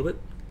this one a little bit?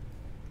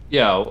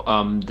 Yeah,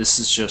 this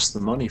is just the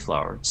money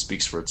flower. It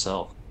speaks for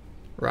itself.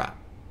 Right.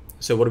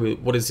 So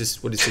what is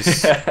this what is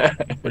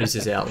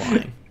this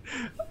outlining?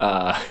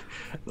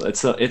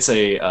 It's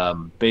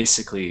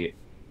basically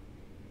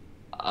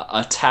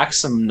a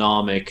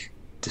taxonomic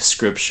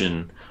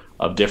description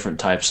of different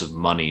types of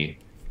money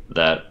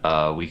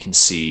that we can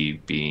see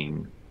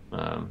being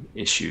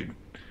issued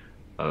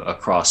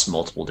across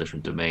multiple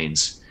different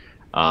domains,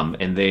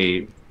 and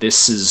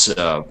this is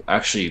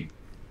actually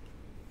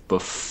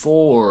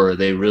before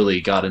they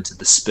really got into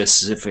the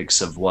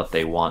specifics of what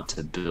they want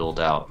to build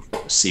out,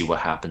 see what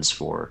happens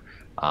for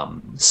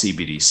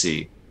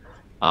CBDC,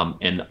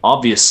 and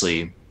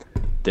obviously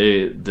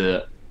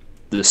the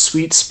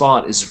sweet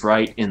spot is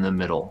right in the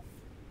middle,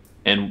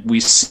 and we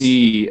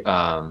see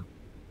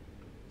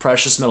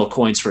precious metal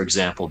coins, for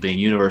example, being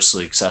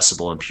universally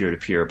accessible and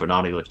peer-to-peer, but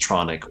not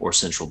electronic or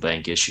central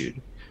bank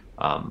issued.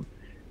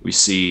 We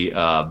see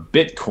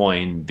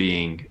Bitcoin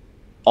being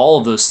all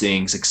of those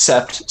things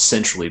except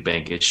centrally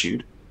bank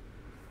issued.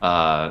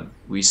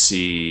 We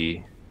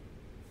see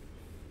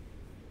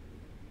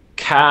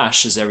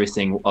cash is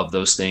everything of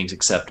those things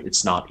except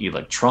it's not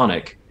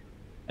electronic.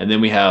 And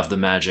then we have the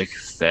magic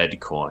Fed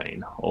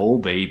coin. Oh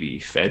baby,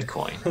 Fed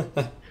coin.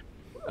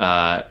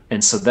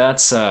 And so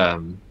that's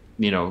the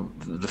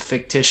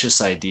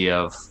fictitious idea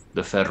of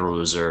the Federal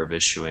Reserve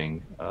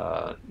issuing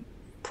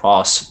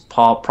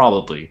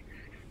probably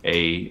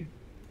a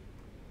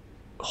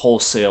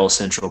wholesale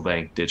central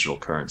bank digital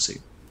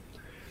currency.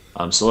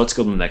 So let's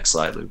go to the next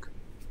slide, Luke.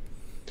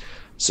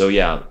 So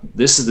yeah,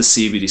 this is the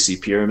CBDC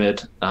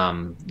pyramid.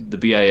 The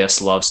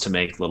BIS loves to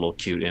make little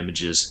cute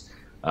images,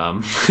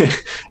 and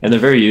they're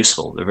very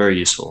useful.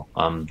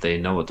 They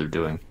know what they're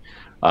doing,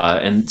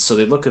 and so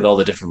they look at all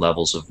the different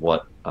levels of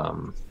what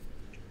a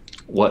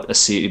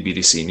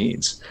CBDC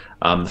needs.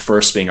 The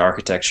first being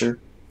architecture,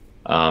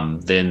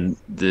 then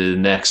the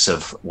next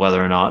of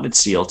whether or not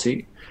it's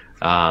DLT.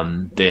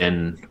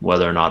 Then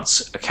whether or not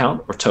it's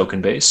account or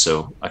token based,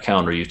 so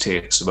account or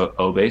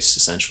UTXO based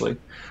essentially,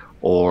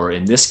 or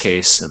in this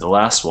case, the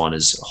last one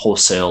is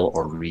wholesale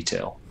or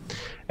retail.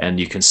 And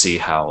you can see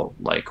how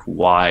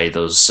why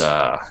those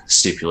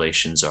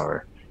stipulations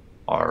are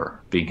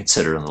being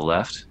considered on the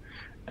left,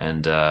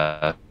 and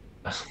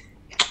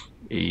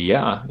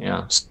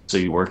yeah. So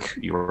you work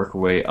your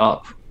way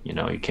up.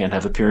 You can't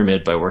have a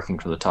pyramid by working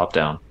from the top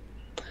down.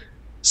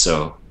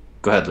 So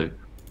go ahead, Luke.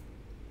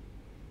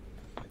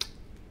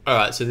 All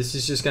right, so this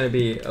is just going to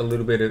be a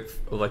little bit of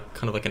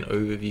kind of an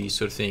overview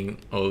sort of thing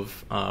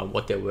of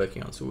what they're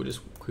working on. So we'll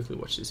just quickly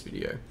watch this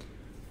video.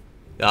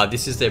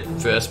 This is their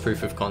first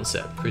proof of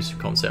concept 1.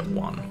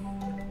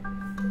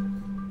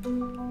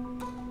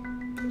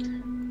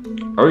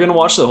 Are we going to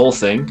watch the whole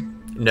thing?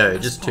 No,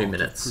 just 2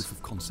 minutes. Proof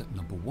of concept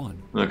number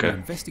 1. Okay. We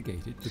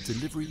investigated the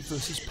delivery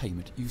versus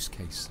payment use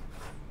case.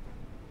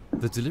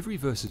 The delivery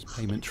versus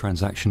payment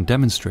transaction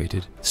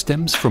demonstrated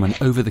stems from an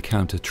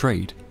over-the-counter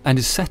trade and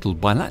is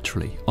settled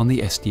bilaterally on the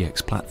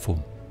SDX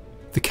platform.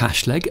 The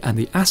cash leg and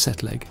the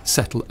asset leg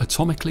settle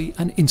atomically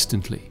and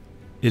instantly,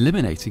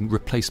 eliminating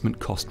replacement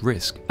cost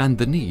risk and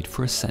the need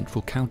for a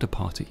central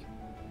counterparty.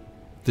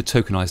 The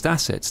tokenized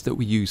assets that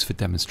we use for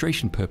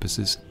demonstration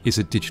purposes is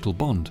a digital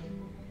bond,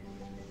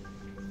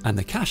 and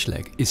the cash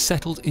leg is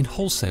settled in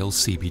wholesale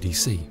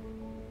CBDC.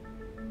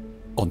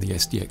 On the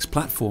SDX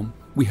platform,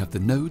 we have the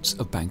nodes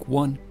of Bank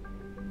 1,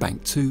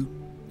 Bank 2,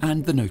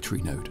 and the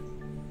notary node.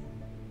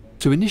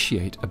 To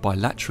initiate a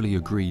bilaterally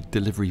agreed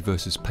delivery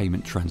versus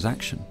payment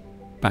transaction,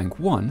 Bank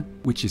 1,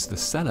 which is the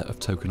seller of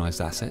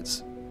tokenized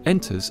assets,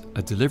 enters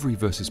a delivery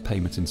versus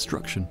payment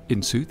instruction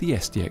into the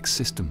SDX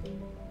system.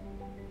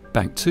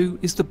 Bank 2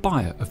 is the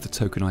buyer of the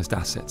tokenized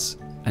assets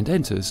and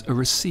enters a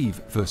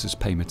receive versus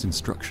payment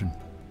instruction.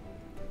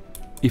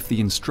 If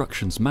the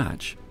instructions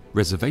match,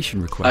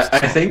 reservation requests.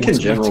 I think in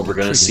general we're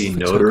going to see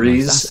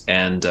notaries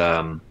and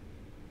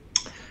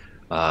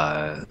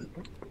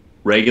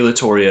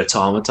regulatory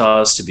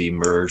automatas to be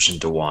merged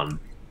into one.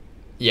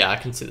 Yeah, I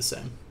can see the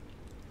same.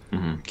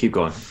 Keep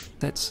going.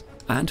 Assets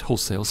and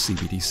wholesale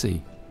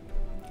CBDC.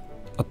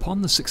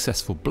 Upon the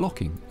successful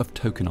blocking of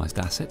tokenized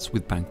assets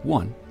with Bank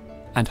 1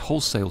 and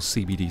wholesale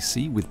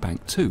CBDC with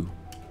Bank 2,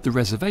 the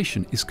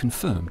reservation is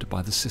confirmed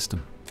by the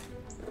system.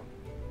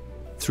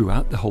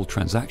 Throughout the whole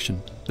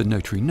transaction, the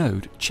notary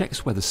node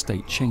checks whether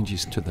state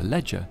changes to the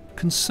ledger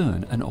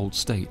concern an old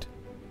state.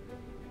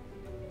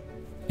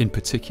 In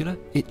particular,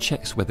 it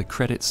checks whether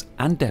credits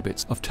and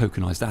debits of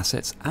tokenized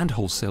assets and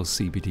wholesale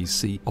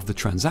CBDC of the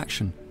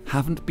transaction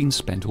haven't been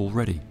spent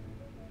already.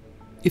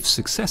 If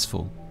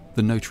successful,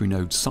 the notary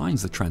node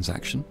signs the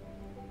transaction,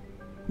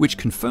 which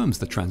confirms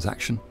the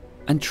transaction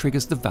and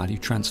triggers the value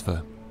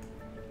transfer.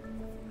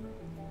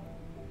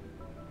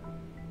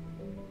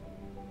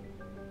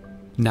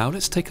 Now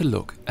let's take a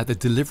look at the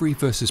delivery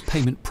versus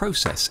payment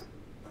process.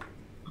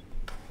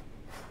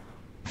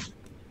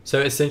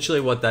 So essentially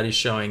what that is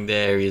showing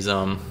there is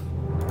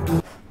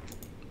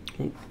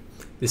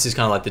this is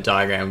kind of like the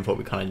diagram of what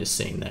we kind of just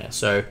seen there.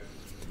 So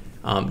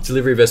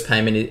delivery versus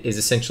payment is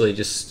essentially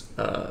just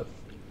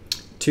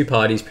two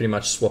parties pretty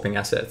much swapping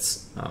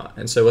assets.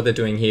 And so what they're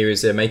doing here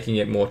is they're making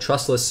it more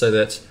trustless so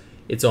that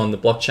it's on the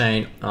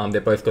blockchain.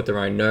 They've both got their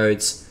own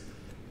nodes.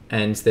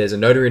 And there's a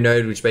notary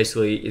node, which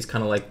basically is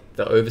kind of like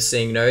the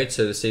overseeing node.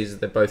 So it sees that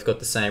they've both got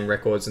the same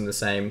records and the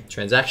same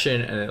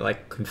transaction, and it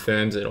like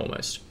confirms it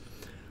almost.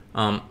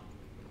 And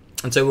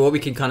so what we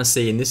can kind of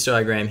see in this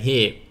diagram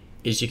here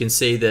is you can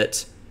see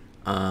that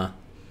the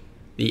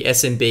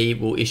SMB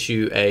will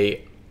issue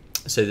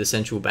so the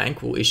central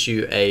bank will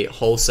issue a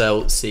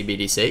wholesale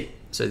CBDC.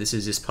 So this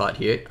is this part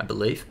here, I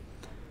believe,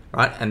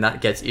 right? And that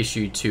gets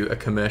issued to a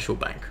commercial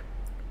bank,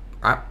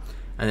 right?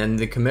 And then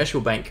the commercial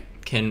bank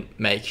can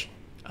make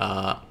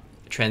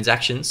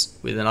transactions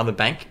with another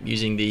bank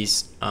using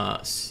these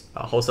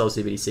wholesale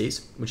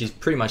CBDCs, which is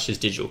pretty much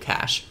just digital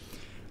cash,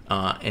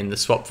 in the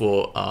swap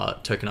for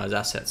tokenized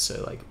assets,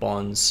 so like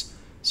bonds,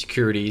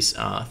 securities,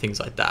 things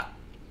like that.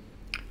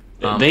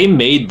 They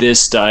made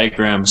this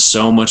diagram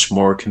so much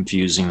more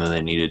confusing than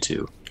they needed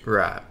to.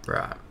 Right.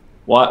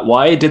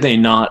 Why did they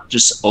not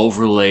just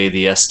overlay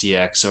the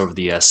SDX over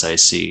the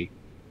SIC?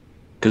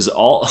 Because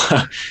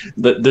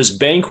there's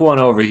Bank 1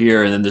 over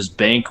here, and then there's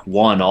Bank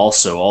 1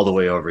 also all the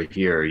way over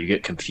here. You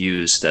get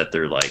confused that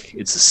they're like,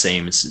 it's the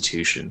same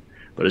institution.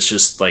 But it's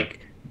just like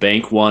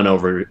Bank 1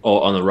 over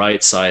on the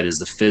right side is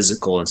the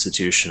physical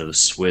institution of the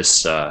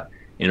Swiss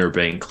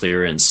interbank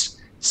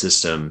clearance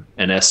system,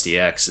 and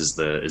SDX is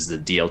the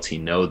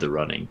DLT node they're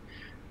running.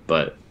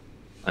 But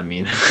I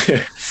mean,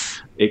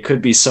 it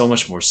could be so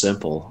much more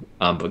simple.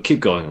 But keep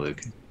going,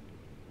 Luke.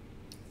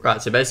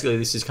 Right. So basically,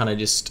 this is kind of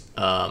just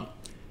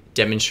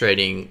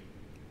demonstrating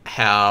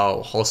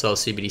how wholesale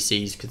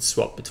CBDCs could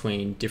swap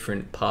between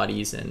different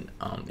parties and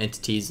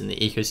entities in the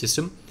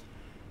ecosystem,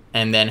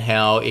 and then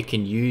how it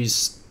can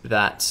use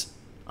that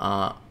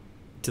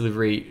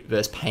delivery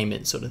versus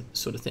payment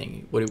sort of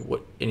thing.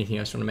 What anything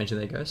else you want to mention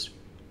there, Ghost?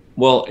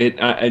 Well,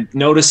 I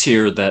notice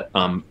here that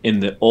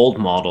in the old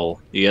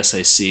model, the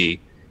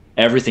SIC,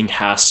 everything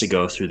has to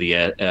go through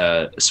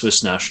the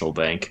Swiss National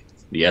Bank,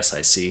 the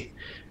SIC.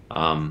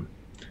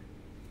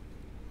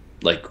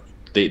 Like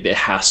it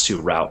has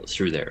to route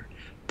through there.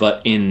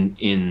 But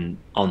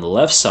on the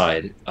left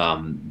side,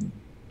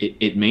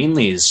 it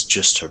mainly is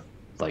just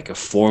like a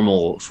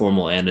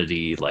formal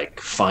entity, like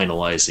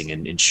finalizing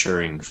and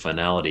ensuring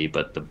finality.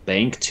 But the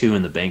Bank 2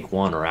 and the Bank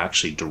 1 are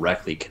actually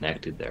directly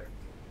connected there.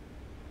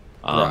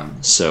 Right.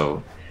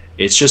 So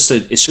it's just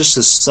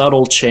a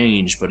subtle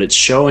change, but it's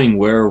showing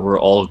where we're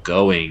all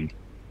going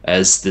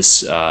as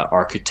this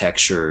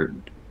architecture,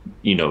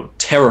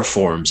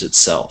 terraforms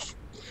itself.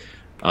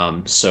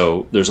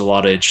 So there's a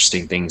lot of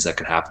interesting things that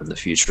could happen in the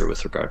future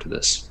with regard to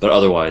this. But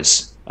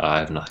otherwise, I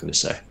have nothing to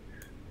say.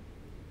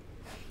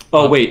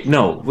 Oh, wait,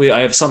 no. I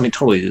have something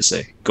totally to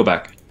say. Go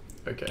back.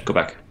 Okay. Go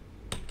back.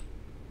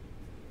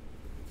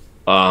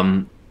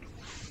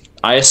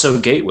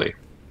 ISO gateway.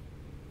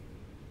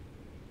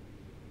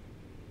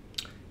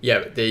 Yeah,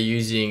 but they're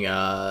using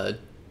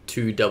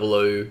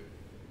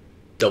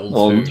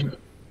 20022.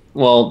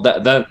 Well,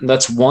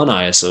 that's one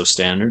ISO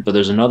standard, but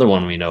there's another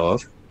one we know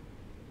of.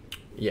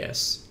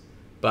 Yes,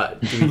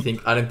 but do you think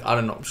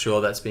I'm not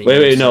sure that's being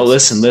wait no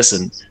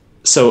listen.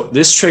 So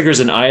this triggers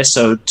an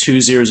ISO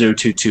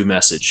 20022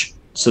 message.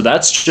 So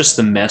that's just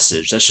the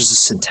message. That's just a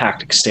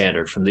syntactic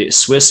standard from the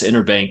Swiss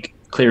interbank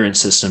clearance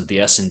system, the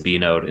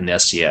SNB node in the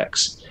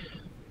SDX.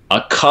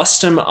 A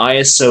custom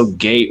ISO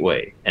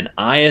gateway,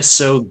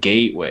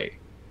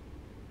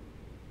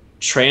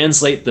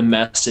 translate the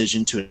message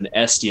into an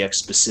SDX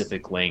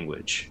specific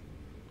language.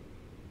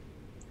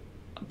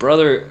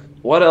 Brother,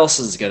 what else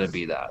is going to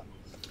be that?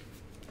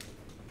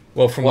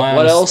 Well, from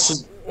what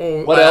else?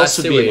 What else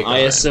would be an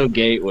ISO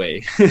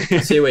gateway? I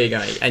see where you're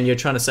going, and you're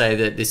trying to say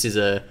that this is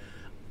a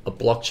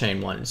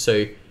blockchain one.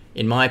 So,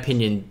 in my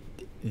opinion,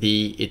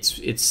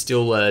 it's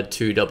still a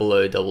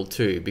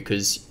 20022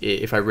 because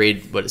if I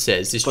read what it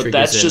says, this. But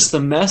that's just the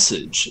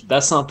message.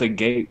 That's not the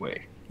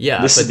gateway.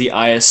 Yeah, this is the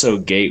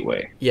ISO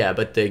gateway. Yeah,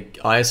 but the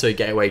ISO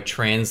gateway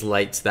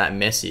translates that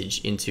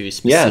message into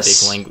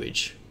specific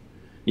language.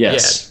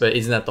 Yes. Yeah, but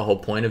isn't that the whole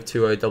point of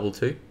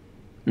 2022?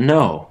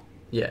 No.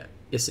 Yeah.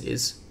 Yes, it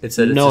is. It's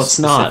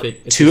not.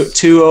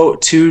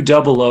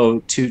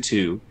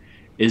 20022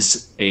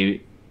 is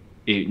a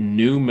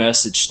new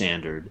message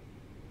standard,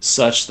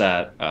 such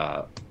that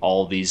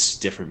all these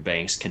different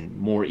banks can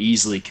more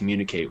easily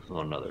communicate with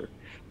one another.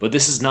 But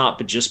this is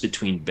not just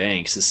between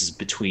banks. This is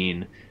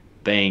between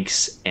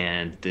banks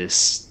and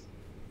this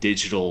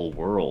digital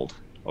world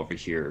over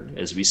here,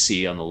 as we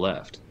see on the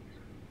left.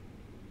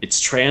 It's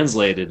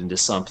translated into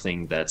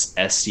something that's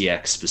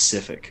SDX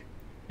specific.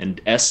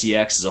 And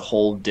SDX is a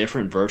whole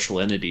different virtual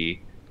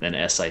entity than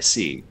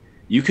SIC.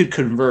 You could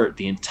convert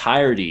the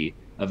entirety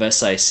of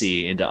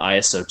SIC into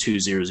ISO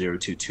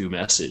 20022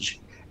 message,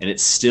 and it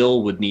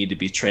still would need to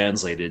be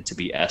translated to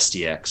be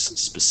SDX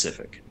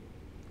specific.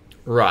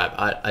 Right.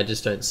 I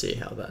just don't see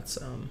how that's...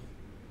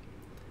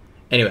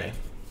 Anyway.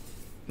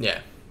 Yeah.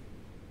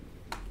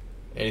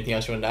 Anything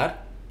else you want to add?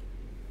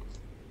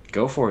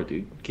 Go for it,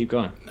 dude. Keep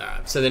going.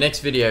 Alright. So the next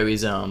video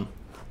is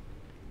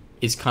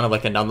kind of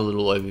like another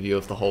little overview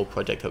of the whole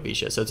Project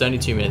Helvetia. So it's only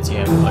 2 minutes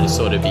again. I just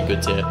thought it'd be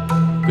good to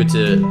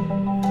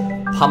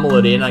pummel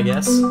it in, I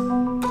guess.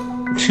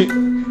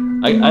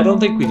 I don't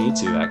think we need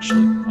to,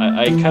 actually.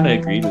 I kind of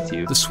agreed with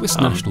you. The Swiss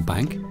National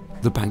Bank,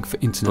 the Bank for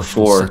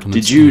International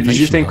Did Settlements.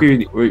 you think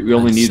we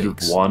only needed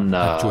one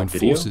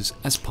video?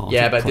 As part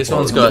yeah, of but this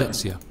one's got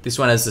this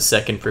one has the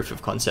second proof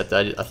of concept.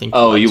 I think.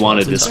 Oh, you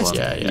wanted this one?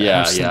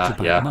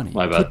 Yeah.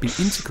 My bad. Could be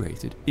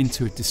integrated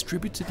into a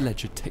distributed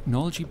ledger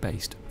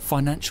technology-based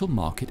financial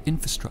market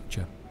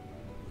infrastructure.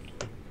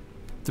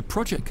 The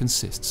project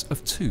consists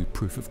of 2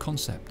 proof of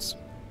concepts.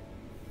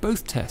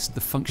 Both test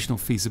the functional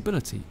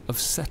feasibility of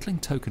settling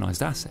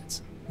tokenized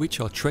assets, which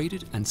are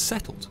traded and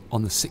settled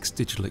on the SIX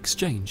digital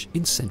exchange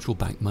in central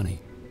bank money.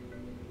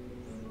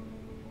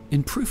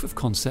 In proof of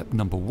concept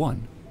number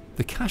 1,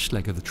 the cash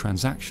leg of the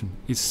transaction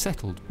is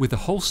settled with a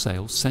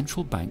wholesale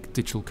central bank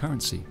digital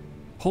currency,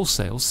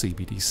 wholesale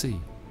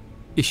CBDC,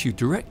 issued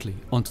directly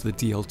onto the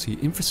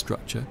DLT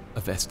infrastructure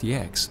of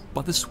SDX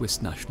by the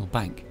Swiss National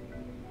Bank.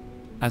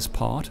 As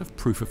part of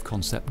proof of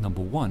concept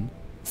number 1,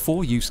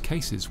 4 use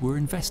cases were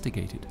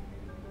investigated: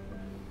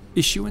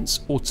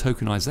 issuance or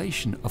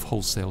tokenization of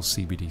wholesale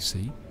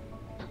CBDC,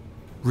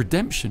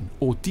 redemption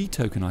or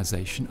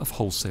detokenization of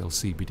wholesale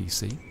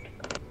CBDC,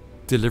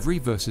 delivery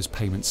versus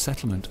payment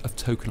settlement of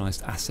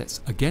tokenized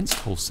assets against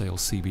wholesale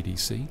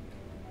CBDC,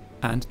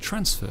 and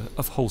transfer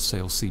of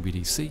wholesale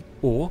CBDC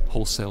or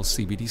wholesale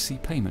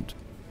CBDC payment.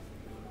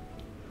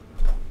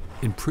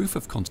 In proof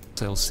of concept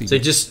CBDC. So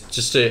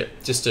just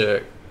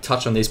to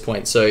touch on these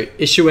points. So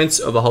issuance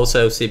of a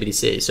wholesale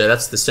CBDC. So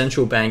that's the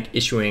central bank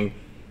issuing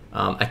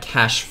a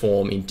cash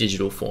form in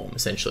digital form,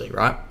 essentially,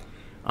 right?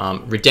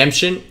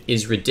 Redemption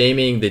is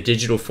redeeming the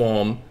digital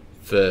form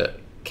for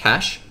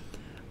cash.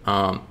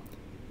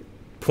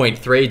 Point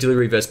 3,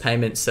 delivery versus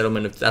payment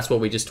settlement. That's what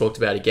we just talked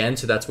about again.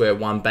 So that's where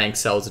one bank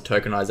sells a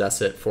tokenized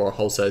asset for a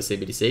wholesale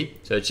CBDC.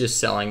 So it's just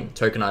selling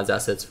tokenized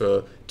assets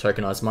for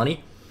tokenized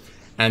money.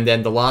 And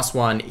then the last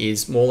one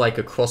is more like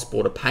a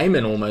cross-border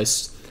payment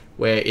almost,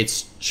 where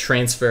it's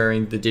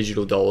transferring the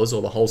digital dollars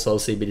or the wholesale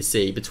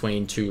CBDC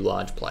between 2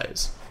 large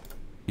players.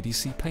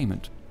 CBDC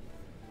payment.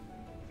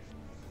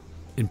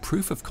 In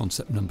proof of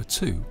concept number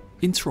 2,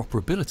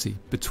 interoperability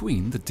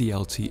between the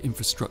DLT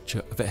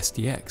infrastructure of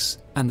SDX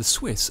and the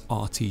Swiss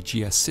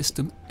RTGS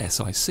system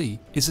SIC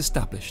is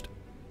established,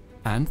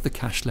 and the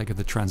cash leg of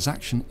the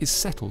transaction is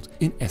settled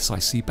in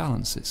SIC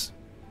balances.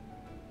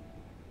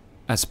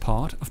 As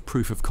part of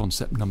proof of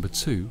concept number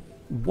 2,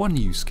 1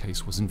 use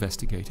case was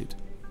investigated: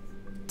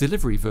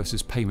 delivery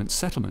versus payment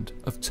settlement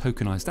of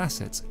tokenized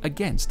assets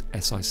against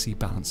SIC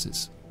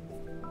balances.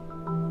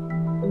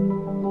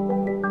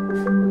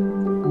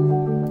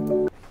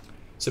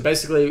 So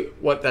basically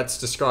what that's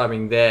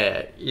describing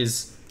there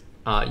is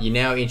you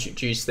now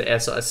introduce the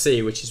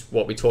SIC, which is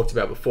what we talked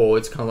about before.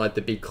 It's kind of like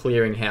the big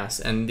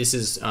clearinghouse, and this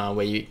is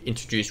where you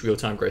introduce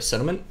real-time gross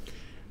settlement,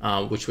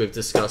 which we've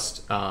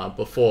discussed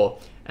before.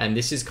 And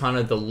this is kind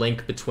of the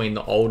link between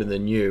the old and the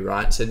new,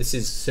 right? So this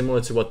is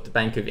similar to what the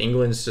Bank of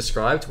England's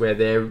described, where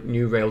their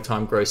new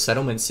real-time gross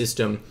settlement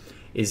system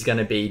is going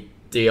to be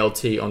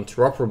DLT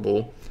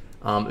interoperable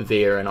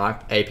via an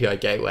API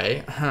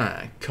gateway.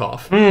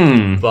 Cough.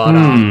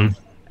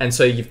 And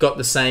so you've got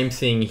the same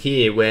thing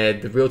here, where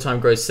the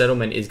real-time gross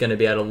settlement is going to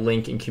be able to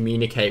link and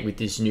communicate with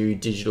this new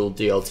digital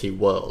DLT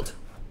world.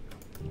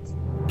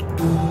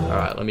 All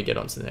right, let me get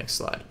on to the next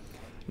slide.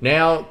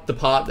 Now, the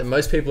part that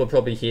most people are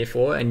probably here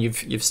for, and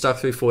you've stuck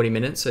through 40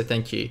 minutes, so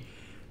thank you.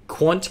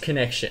 Quant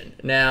connection.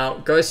 Now,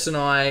 Ghost and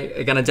I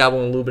are going to dabble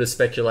in a little bit of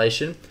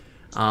speculation.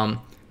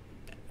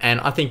 And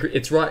I think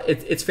it's right.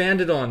 It's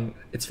founded on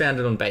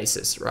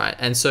basis, right?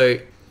 And so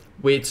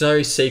it's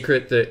no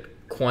secret that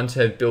Quant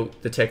have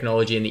built the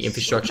technology and the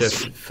infrastructure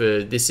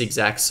for this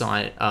exact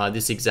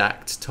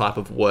type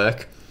of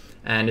work.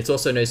 And it's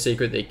also no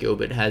secret that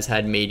Gilbert has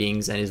had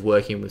meetings and is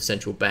working with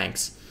central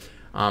banks.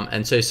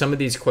 And so some of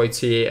these quotes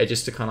here are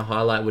just to kind of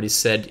highlight what is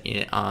said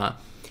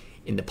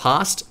in the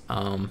past.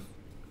 I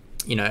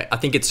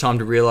think it's time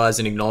to realize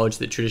and acknowledge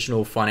that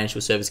traditional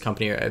financial service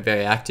companies are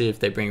very active.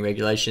 They bring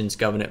regulations,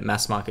 government,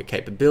 mass market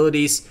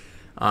capabilities.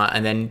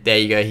 And then there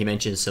you go. He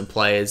mentions some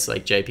players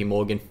like JP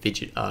Morgan,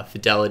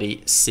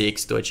 Fidelity,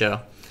 SIX, Deutsche.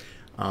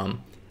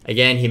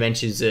 Again, he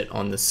mentions it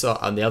on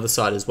the other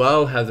side as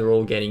well, how they're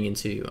all getting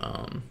into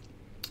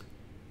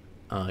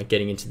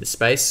the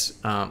space.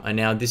 And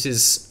now this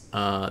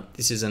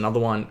is another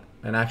one,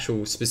 an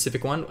actual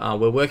specific one.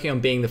 We're working on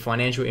being the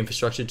financial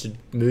infrastructure to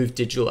move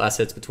digital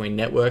assets between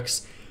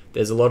networks.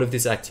 There's a lot of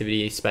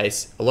activity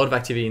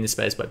in this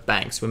space by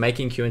banks. We're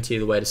making QNT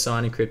the way to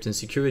sign, encrypt, and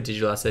secure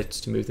digital assets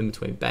to move them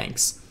between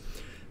banks,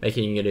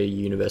 making it a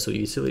universal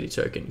utility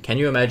token. Can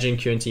you imagine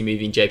QNT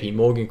moving JP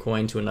Morgan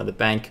coin to another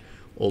bank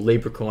or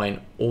Libra coin?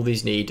 All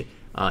these need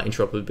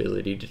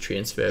interoperability to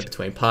transfer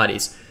between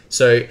parties.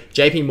 So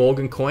JP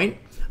Morgan coin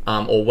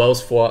or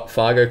Wells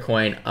Fargo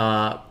coin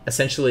are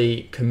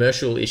essentially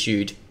commercial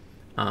issued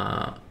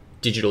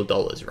digital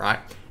dollars, right?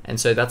 And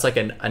so that's like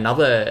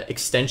another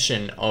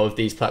extension of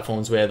these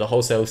platforms where the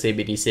wholesale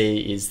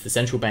CBDC is the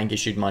central bank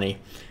issued money.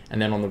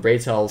 And then on the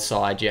retail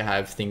side, you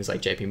have things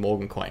like JP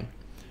Morgan coin.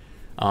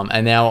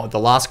 And now the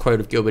last quote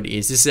of Gilbert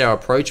is, "This is our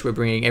approach. We're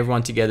bringing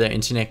everyone together,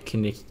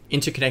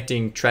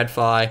 interconnecting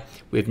TradFi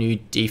with new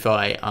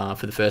DeFi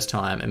for the first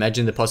time.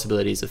 Imagine the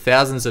possibilities of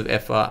thousands of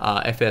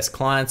FS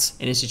clients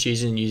and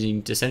institutions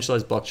using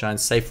decentralized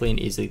blockchains safely and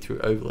easily through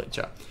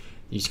Overledger."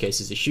 Use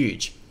cases are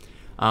huge.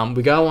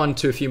 We go on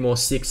to a few more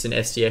SIX and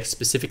SDX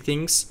specific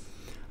things.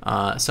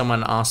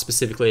 Someone asked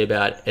specifically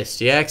about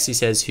SDX. He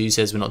says, "Who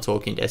says we're not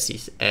talking to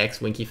SDX?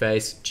 Winky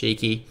face,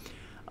 cheeky."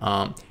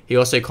 He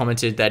also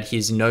commented that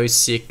he's no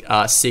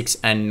SIX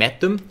and met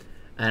them.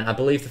 And I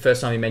believe the first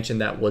time he mentioned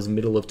that was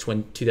middle of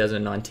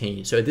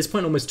 2019. So at this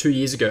point, almost 2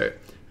 years ago,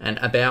 and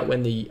about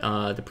when the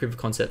proof of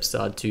concept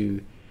started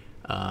to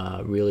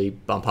really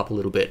bump up a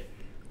little bit.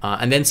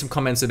 And then some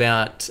comments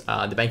about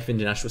the Bank of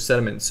International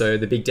Settlements. So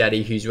the big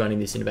daddy who's running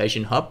this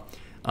innovation hub.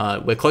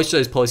 We're close to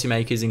those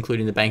policymakers,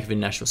 including the Bank of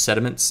International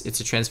Settlements.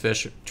 It's a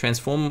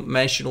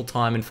transformational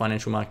time in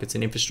financial markets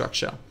and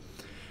infrastructure.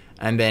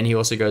 And then he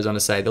also goes on to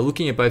say, they're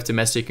looking at both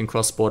domestic and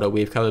cross-border.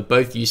 We've covered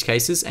both use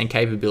cases and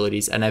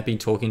capabilities and have been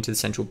talking to the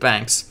central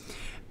banks,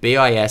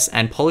 BIS,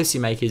 and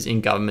policymakers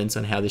in governments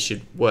on how this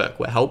should work.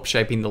 We're help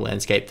shaping the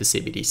landscape for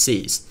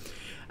CBDCs.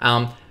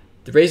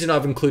 The reason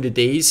I've included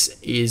these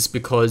is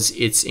because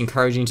it's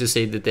encouraging to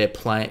see that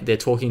they're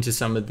talking to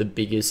some of the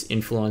biggest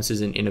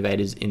influencers and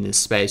innovators in this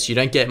space. You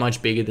don't get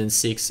much bigger than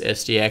SIX,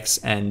 SDX,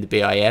 and the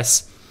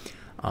BIS.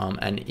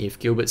 And if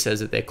Gilbert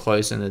says that they're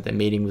close and that they're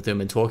meeting with them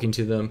and talking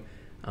to them,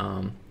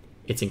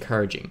 it's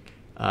encouraging.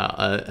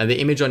 And the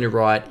image on your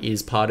right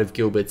is part of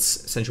Gilbert's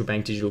central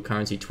bank digital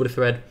currency Twitter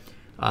thread,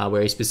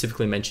 where he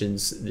specifically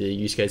mentions the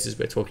use cases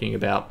we're talking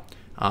about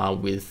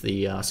with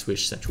the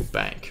Swiss central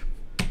bank.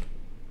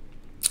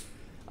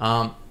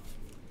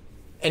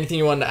 Anything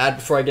you wanted to add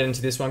before I get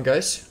into this one,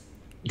 guys?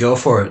 Go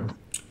for it.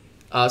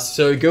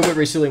 So Gilbert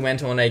recently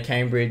went on a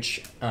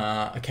Cambridge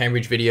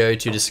video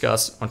to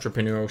discuss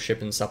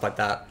entrepreneurship and stuff like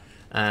that.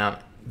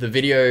 The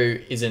video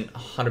isn't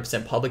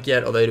 100% public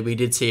yet, although we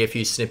did see a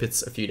few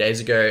snippets a few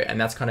days ago,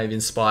 and that's kind of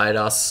inspired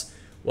us.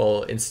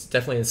 Well, it's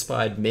definitely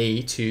inspired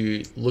me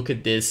to look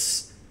at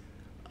this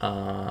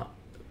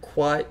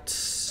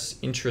quite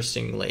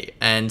interestingly.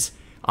 And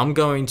I'm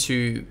going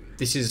to,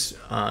 this is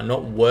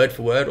not word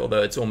for word,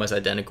 although it's almost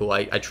identical.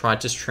 I tried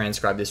to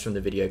transcribe this from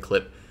the video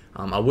clip.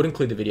 I would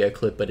include the video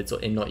clip, but it's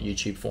in not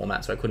YouTube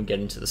format, so I couldn't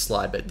get into the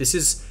slide. But this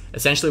is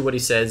essentially what he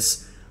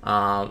says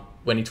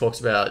when he talks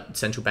about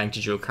central bank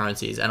digital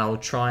currencies, and I'll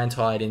try and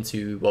tie it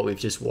into what we've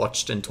just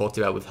watched and talked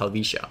about with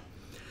Helvetia.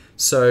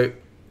 So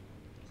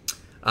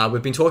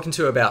we've been talking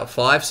to about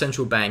 5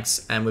 central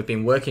banks, and we've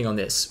been working on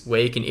this,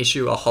 where you can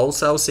issue a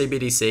wholesale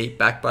CBDC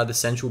backed by the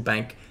central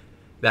bank.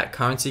 That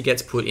currency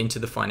gets put into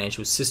the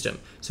financial system.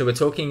 So we're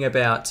talking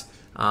about,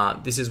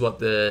 this is what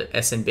the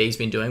SNB's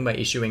been doing by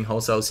issuing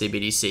wholesale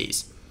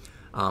CBDCs.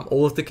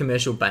 All of the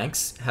commercial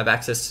banks have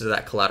access to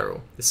that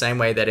collateral, the same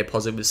way they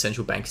deposit with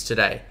central banks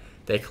today.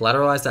 They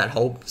collateralize that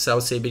wholesale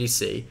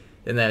CBDC,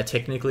 then they are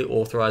technically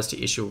authorized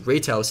to issue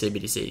retail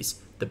CBDCs,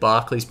 the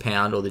Barclays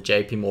pound or the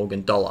JP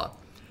Morgan dollar.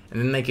 And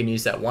then they can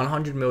use that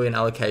 100 million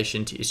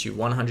allocation to issue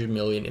 100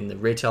 million in the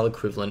retail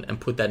equivalent and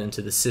put that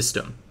into the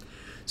system.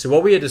 So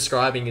what we are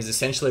describing is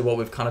essentially what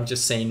we've kind of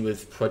just seen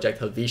with Project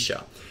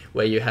Helvetia,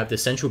 where you have the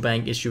central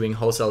bank issuing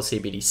wholesale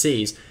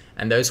CBDCs,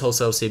 and those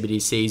wholesale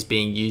CBDCs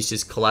being used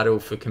as collateral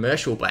for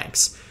commercial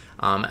banks.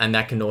 And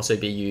that can also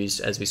be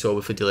used, as we saw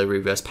with, for delivery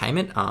versus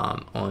payment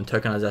on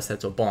tokenized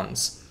assets or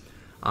bonds.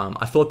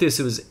 I thought this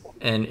was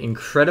an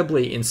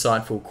incredibly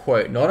insightful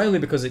quote, not only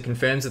because it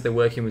confirms that they're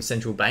working with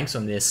central banks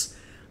on this,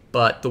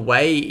 but the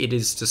way it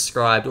is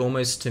described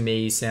almost to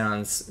me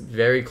sounds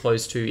very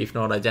close to, if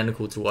not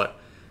identical to, what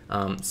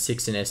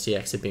Six and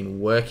SDX have been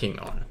working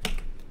on.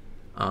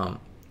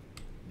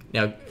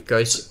 Now,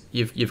 Ghost,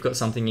 you've got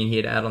something in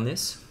here to add on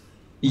this?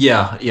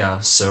 Yeah.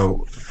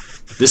 So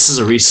this is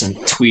a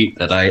recent tweet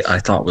that I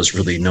thought was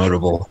really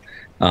notable.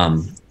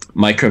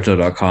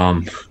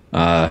 MyCrypto.com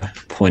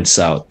points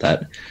out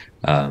that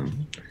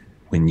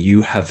when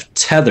you have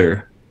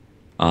Tether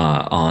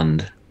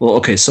on, well,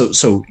 okay,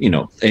 so you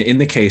know, in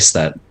the case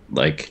that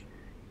like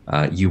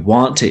you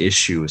want to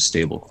issue a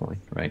stable coin,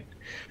 right?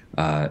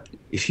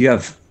 If you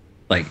have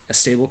like a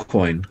stable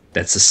coin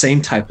that's the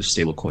same type of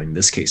stable coin, in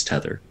this case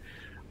Tether,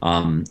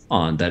 on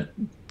that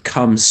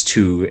comes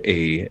to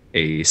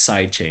a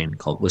side chain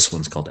called, this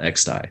one's called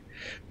XDAI.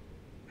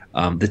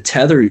 The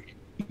Tether,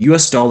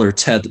 US dollar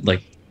Tether,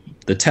 like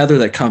the Tether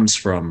that comes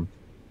from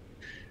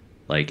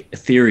like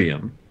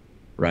Ethereum,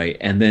 right?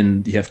 And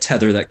then you have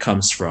Tether that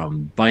comes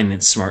from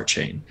Binance Smart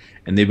Chain,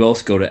 and they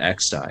both go to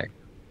XDAI,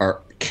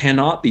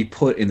 cannot be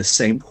put in the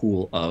same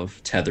pool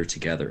of Tether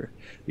together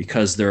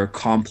because there are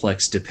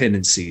complex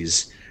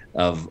dependencies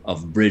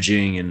of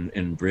bridging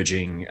and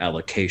bridging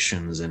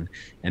allocations,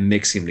 and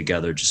mixing them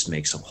together just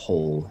makes a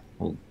whole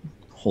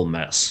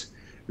mess,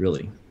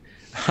 really.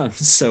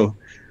 So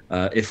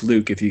if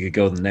Luke, if you could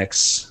go to the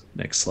next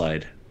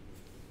slide.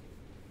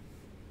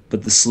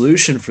 But the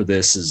solution for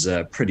this is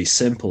pretty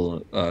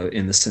simple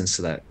in the sense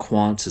that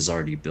Quant has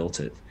already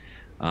built it.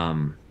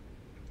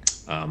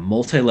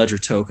 Multi-ledger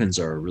tokens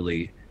are a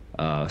really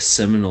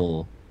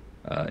seminal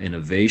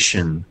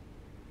innovation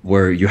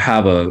where you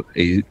have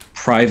a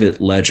private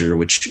ledger,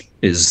 which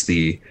is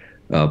the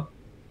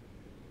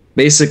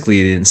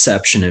basically the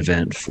inception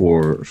event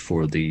for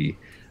the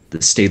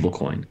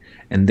stablecoin.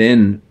 And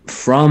then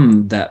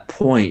from that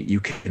point, you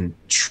can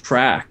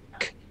track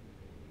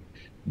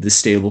the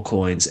stable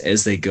coins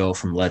as they go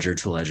from ledger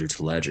to ledger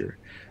to ledger.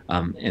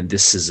 And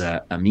this is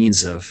a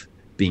means of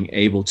being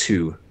able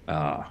to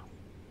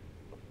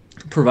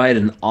provide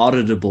an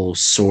auditable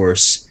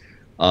source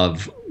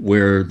of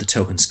where the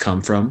tokens come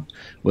from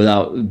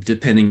without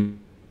depending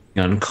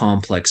on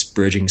complex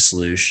bridging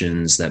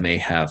solutions that may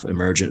have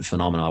emergent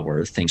phenomena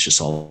where things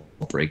just all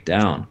break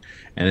down.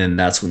 And then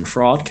that's when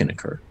fraud can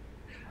occur.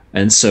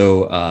 And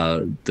so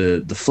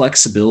the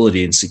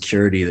flexibility and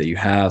security that you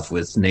have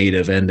with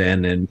native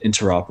end-to-end and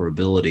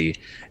interoperability,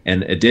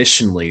 and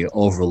additionally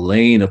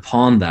overlaying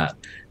upon that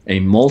a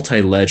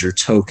multi-ledger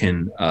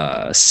token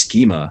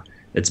schema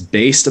that's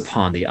based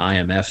upon the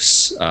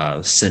IMF's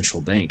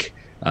central bank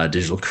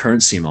digital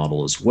currency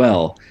model as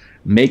well,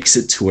 makes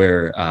it to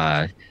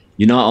where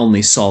you not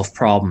only solve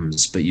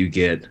problems, but you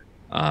get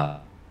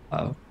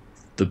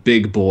the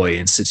big boy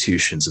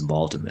institutions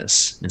involved in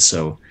this. And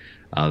so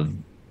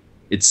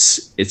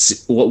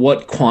it's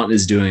what Quant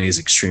is doing is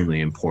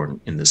extremely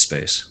important in this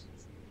space.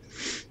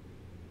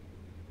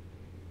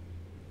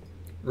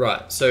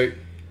 Right. So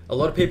a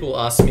lot of people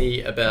ask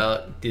me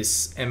about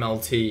this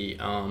MLT.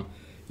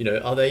 You know,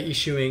 are they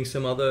issuing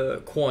some other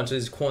Quant?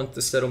 Is Quant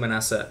the settlement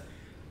asset?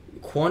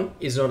 Quant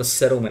is not a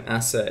settlement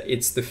asset.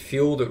 It's the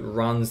fuel that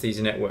runs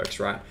these networks,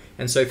 right?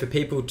 And so for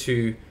people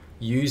to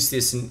use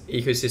this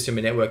ecosystem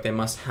and network, they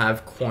must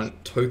have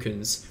Quant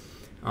tokens.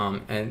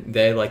 And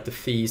they're like the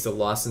fees, the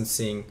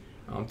licensing,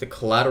 the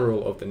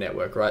collateral of the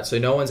network, right? So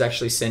no one's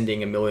actually sending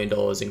 $1 million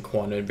in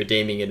Quant and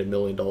redeeming it $1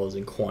 million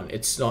in Quant.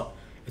 It's not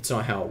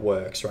how it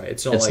works, right?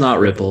 It's not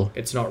Ripple.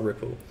 It's not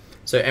Ripple.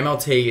 So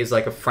MLT is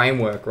like a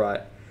framework,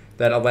 right,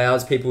 that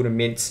allows people to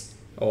mint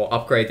or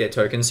upgrade their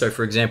tokens. So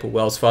for example,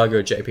 Wells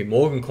Fargo JP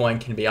Morgan coin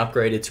can be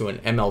upgraded to an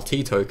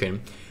MLT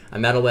token,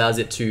 and that allows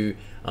it to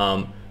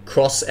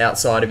cross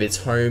outside of its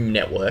home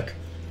network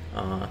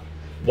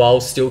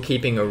while still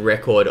keeping a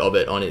record of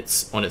it on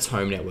its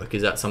home network.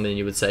 Is that something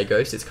you would say,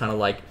 Ghost? It's kind of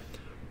like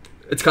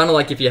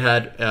if you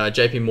had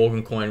JP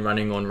Morgan coin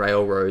running on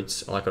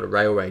railroads, like on a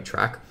railway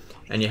track,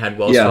 and you had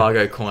Wells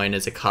Fargo coin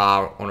as a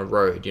car on a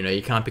road. You know,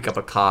 you can't pick up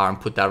a car and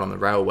put that on the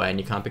railway, and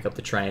you can't pick up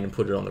the train and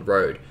put it on the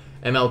road.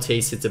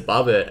 MLT sits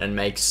above it and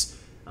makes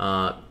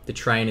the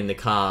train and the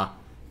car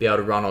be able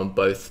to run on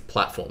both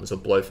platforms or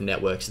both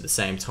networks at the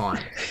same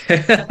time.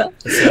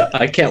 So,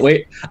 I can't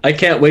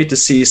wait to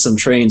see some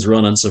trains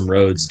run on some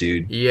roads,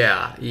 dude.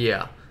 Yeah.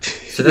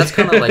 So that's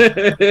kind of like,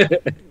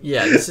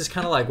 this is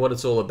kind of like what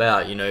it's all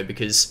about, you know,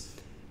 because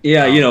you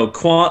know,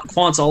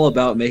 Quant's all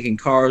about making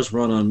cars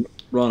run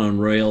on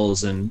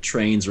rails and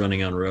trains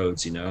running on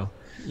roads, you know.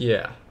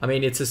 Yeah, I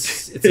mean it's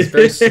a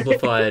very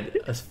simplified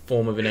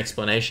form of an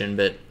explanation,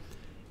 but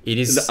it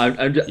is.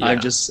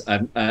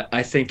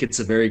 I think it's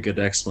a very good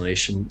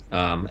explanation,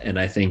 and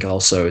I think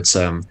also it's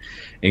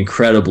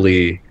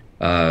incredibly.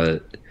 There's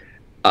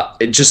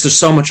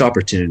so much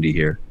opportunity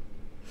here.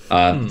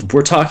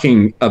 We're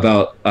talking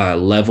about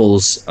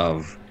levels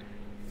of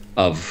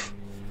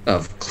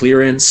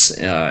clearance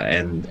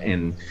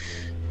and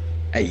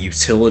a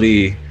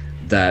utility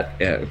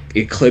that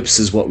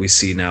eclipses what we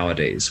see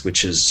nowadays,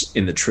 which is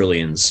in the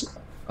trillions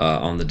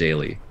on the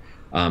daily.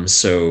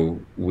 So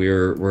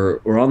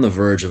we're on the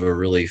verge of a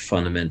really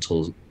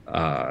fundamental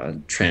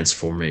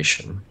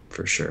transformation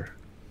for sure.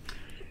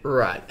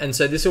 Right, and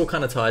so this all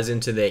kind of ties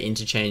into their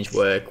interchange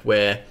work,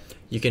 where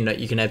you can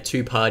have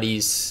two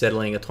parties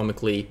settling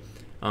atomically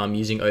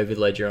using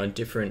Overledger on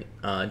different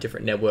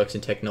networks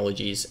and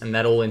technologies, and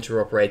that all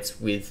interoperates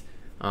with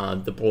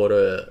the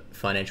broader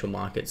financial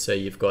market. So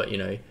you've got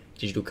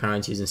digital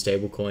currencies and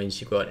stable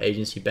coins. You've got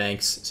agency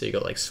banks. So you've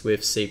got like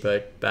Swift,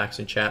 SEPA, BACS,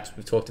 and CHAPS.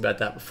 We've talked about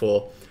that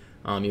before.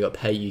 You've got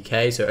Pay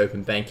UK, so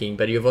open banking,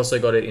 but you've also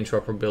got it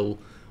interoperable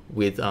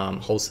with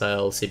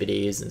wholesale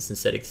CBDs and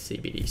synthetic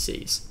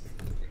CBDCs.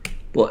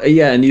 Well,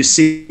 yeah, and you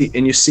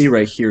see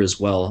right here as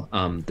well,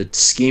 the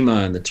schema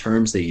and the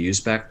terms they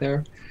used back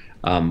there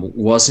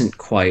wasn't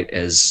quite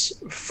as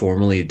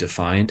formally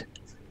defined.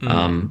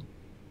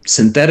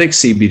 Synthetic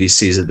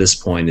CBDCs at this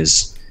point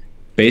is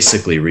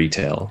basically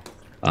retail.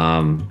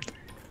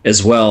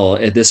 As well,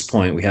 at this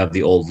point, we have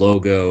the old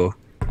logo.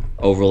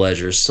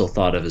 Overledger is still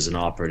thought of as an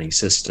operating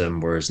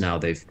system, whereas now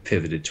they've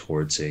pivoted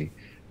towards a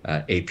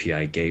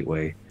API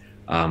gateway.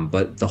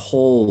 But the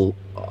whole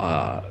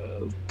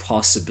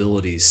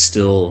possibility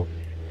still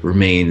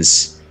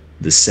remains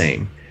the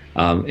same.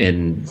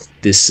 And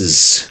this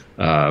is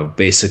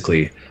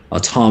basically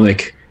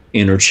atomic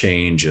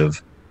interchange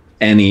of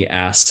any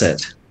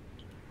asset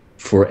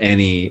for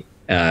any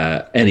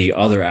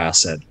other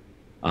asset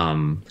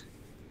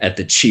at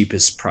the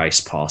cheapest price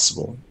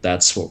possible.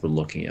 That's what we're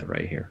looking at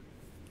right here.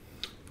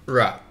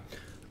 Right.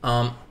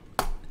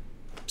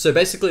 So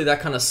basically that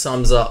kind of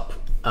sums up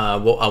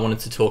what I wanted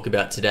to talk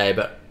about today,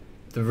 but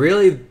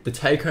the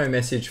take-home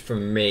message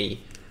from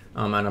me,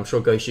 and I'm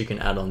sure Ghosh you can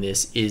add on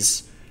this,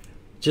 is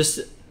just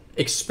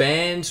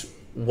expand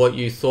what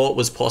you thought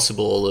was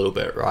possible a little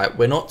bit, right?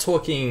 We're not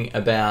talking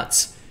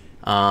about,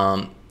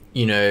 and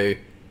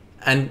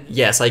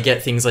yes, I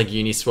get things like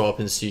Uniswap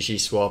and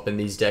SushiSwap and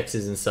these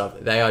DEXs and stuff.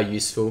 They are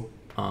useful.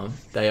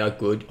 They are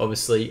good,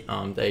 obviously.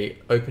 They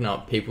open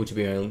up people to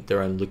be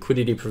their own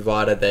liquidity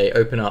provider. They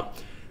open up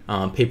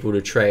people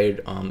to trade,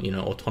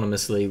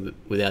 autonomously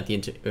without the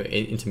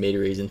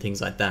intermediaries and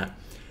things like that.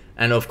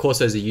 And of course,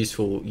 those are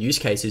useful use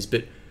cases.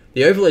 But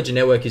the Overledger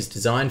network is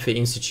designed for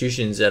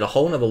institutions at a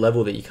whole nother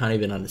level that you can't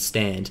even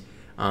understand.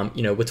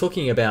 We're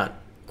talking about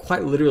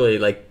quite literally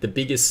like the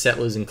biggest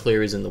settlers and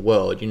clearers in the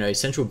world.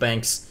 Central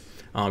banks,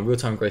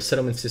 real-time gross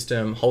settlement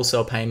system,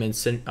 wholesale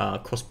payments,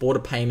 cross-border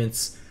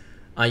payments.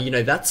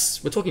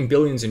 We're talking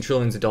billions and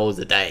trillions of dollars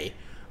a day.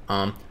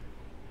 And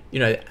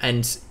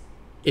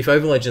if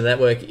Overledger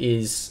network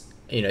is,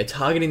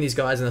 targeting these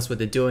guys and that's what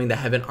they're doing, they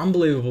have an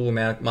unbelievable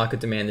amount of market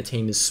demand. The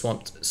team is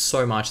swamped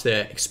so much.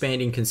 They're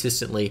expanding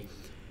consistently.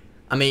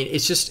 I mean,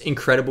 it's just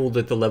incredible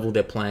that the level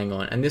they're playing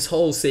on. And this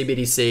whole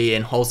CBDC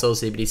and wholesale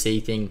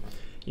CBDC thing,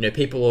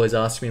 people always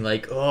ask me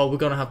like, oh, we're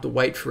going to have to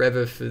wait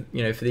forever for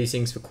these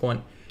things for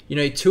Quant.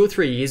 2 or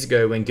 3 years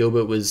ago when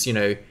Gilbert was,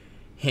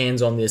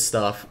 hands on this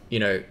stuff,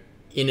 in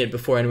it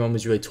before anyone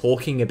was really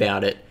talking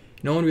about it,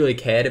 no one really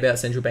cared about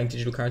central bank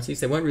digital currencies.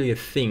 They weren't really a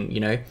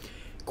thing,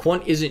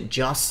 Quant isn't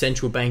just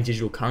central bank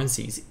digital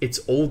currencies. It's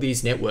all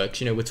these networks.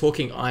 We're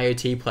talking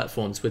IoT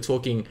platforms. We're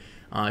talking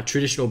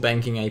traditional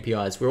banking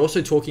APIs. We're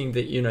also talking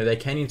that, they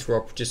can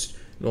interop just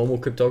normal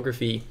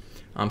cryptography,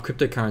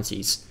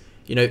 cryptocurrencies.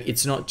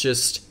 It's not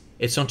just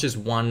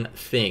one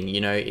thing,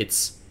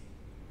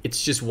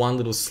 it's just one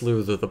little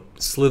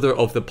slither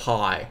of the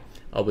pie,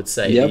 I would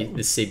say. Yep.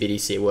 The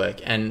CBDC work.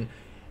 And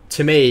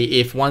to me,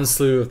 if one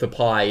slew of the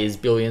pie is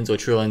billions or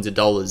trillions of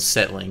dollars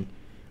settling,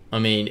 I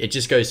mean, it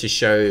just goes to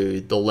show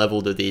the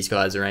level that these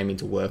guys are aiming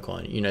to work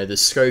on. The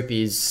scope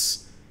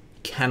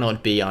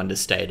cannot be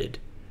understated.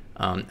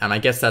 And I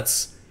guess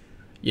that's,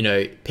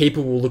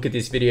 people will look at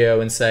this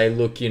video and say,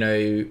 look,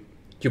 you're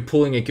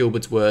pulling at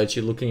Gilbert's words,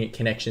 you're looking at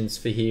connections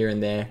for here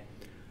and there.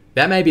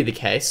 That may be the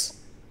case,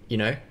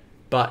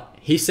 but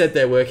he said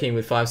they're working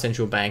with 5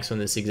 central banks on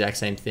this exact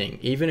same thing.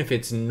 Even if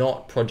it's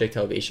not Project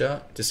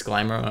Helvetia,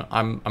 disclaimer,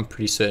 I'm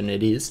pretty certain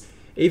it is.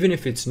 Even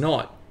if it's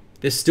not,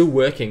 they're still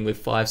working with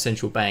 5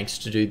 central banks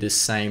to do this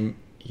same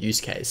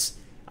use case.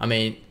 I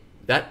mean,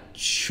 that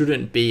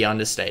shouldn't be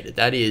understated.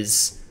 That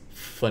is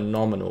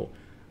phenomenal.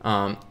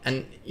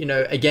 And,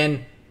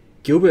 again,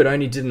 Gilbert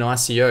only did an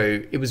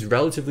ICO. It was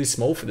relatively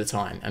small for the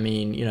time. I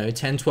mean,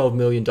 $10-12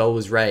 million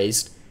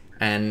raised,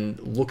 and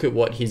look at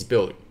what he's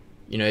built.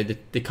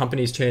 The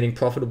company's turning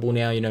profitable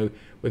now.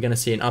 We're going to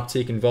see an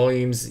uptick in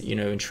volumes,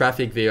 in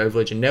traffic via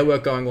Overledger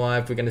network going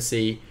live. We're going to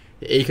see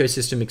the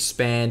ecosystem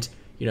expand.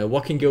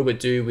 What can Gilbert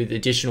do with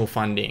additional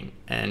funding?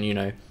 And,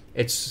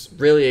 it's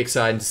really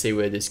exciting to see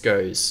where this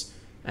goes.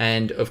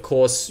 And of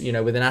course,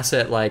 with an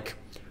asset like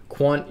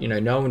Quant,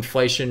 no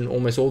inflation,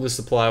 almost all the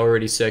supply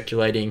already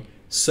circulating,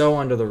 so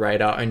under the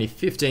radar, only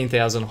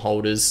 15,000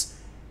 holders.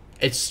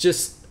 It's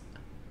just,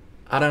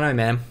 I don't know,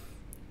 man.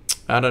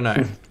 I don't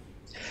know.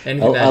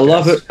 I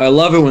love it. I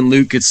love it when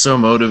Luke gets so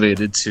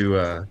motivated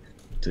to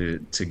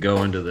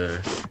go into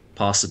the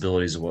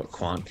possibilities of what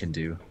Quant can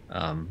do.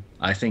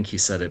 I think he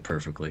said it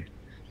perfectly.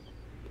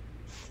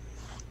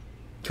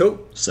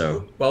 Cool.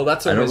 So, well,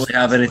 that's. I don't really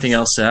have anything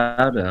else to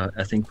add.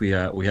 I think we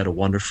had a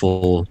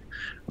wonderful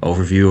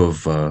overview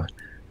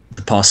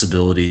the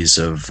possibilities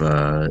of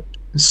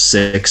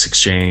SIX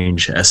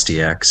exchange,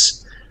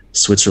 SDX,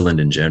 Switzerland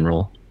in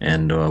general,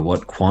 and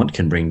what Quant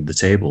can bring to the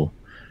table.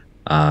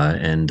 By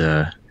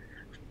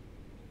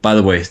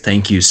the way,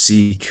 thank you,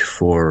 Seek,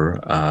 for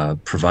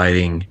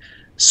providing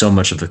so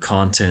much of the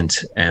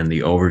content and the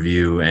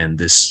overview and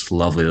this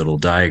lovely little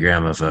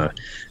diagram of a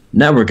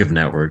network of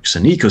networks,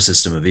 an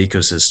ecosystem of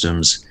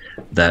ecosystems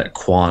that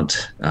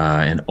Quant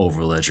and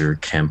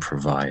Overledger can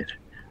provide.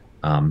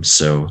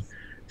 So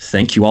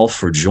thank you all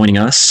for joining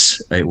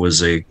us. It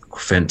was a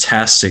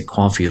fantastic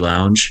Quamfy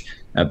Lounge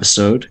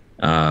episode.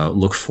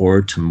 Look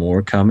forward to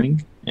more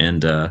coming.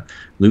 And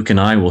Luke and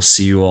I will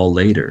see you all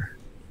later.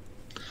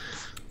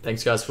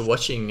 Thanks, guys, for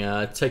watching.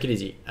 Take it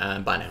easy.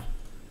 Bye now.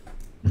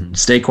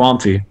 Stay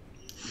Quamfy.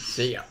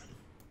 See ya.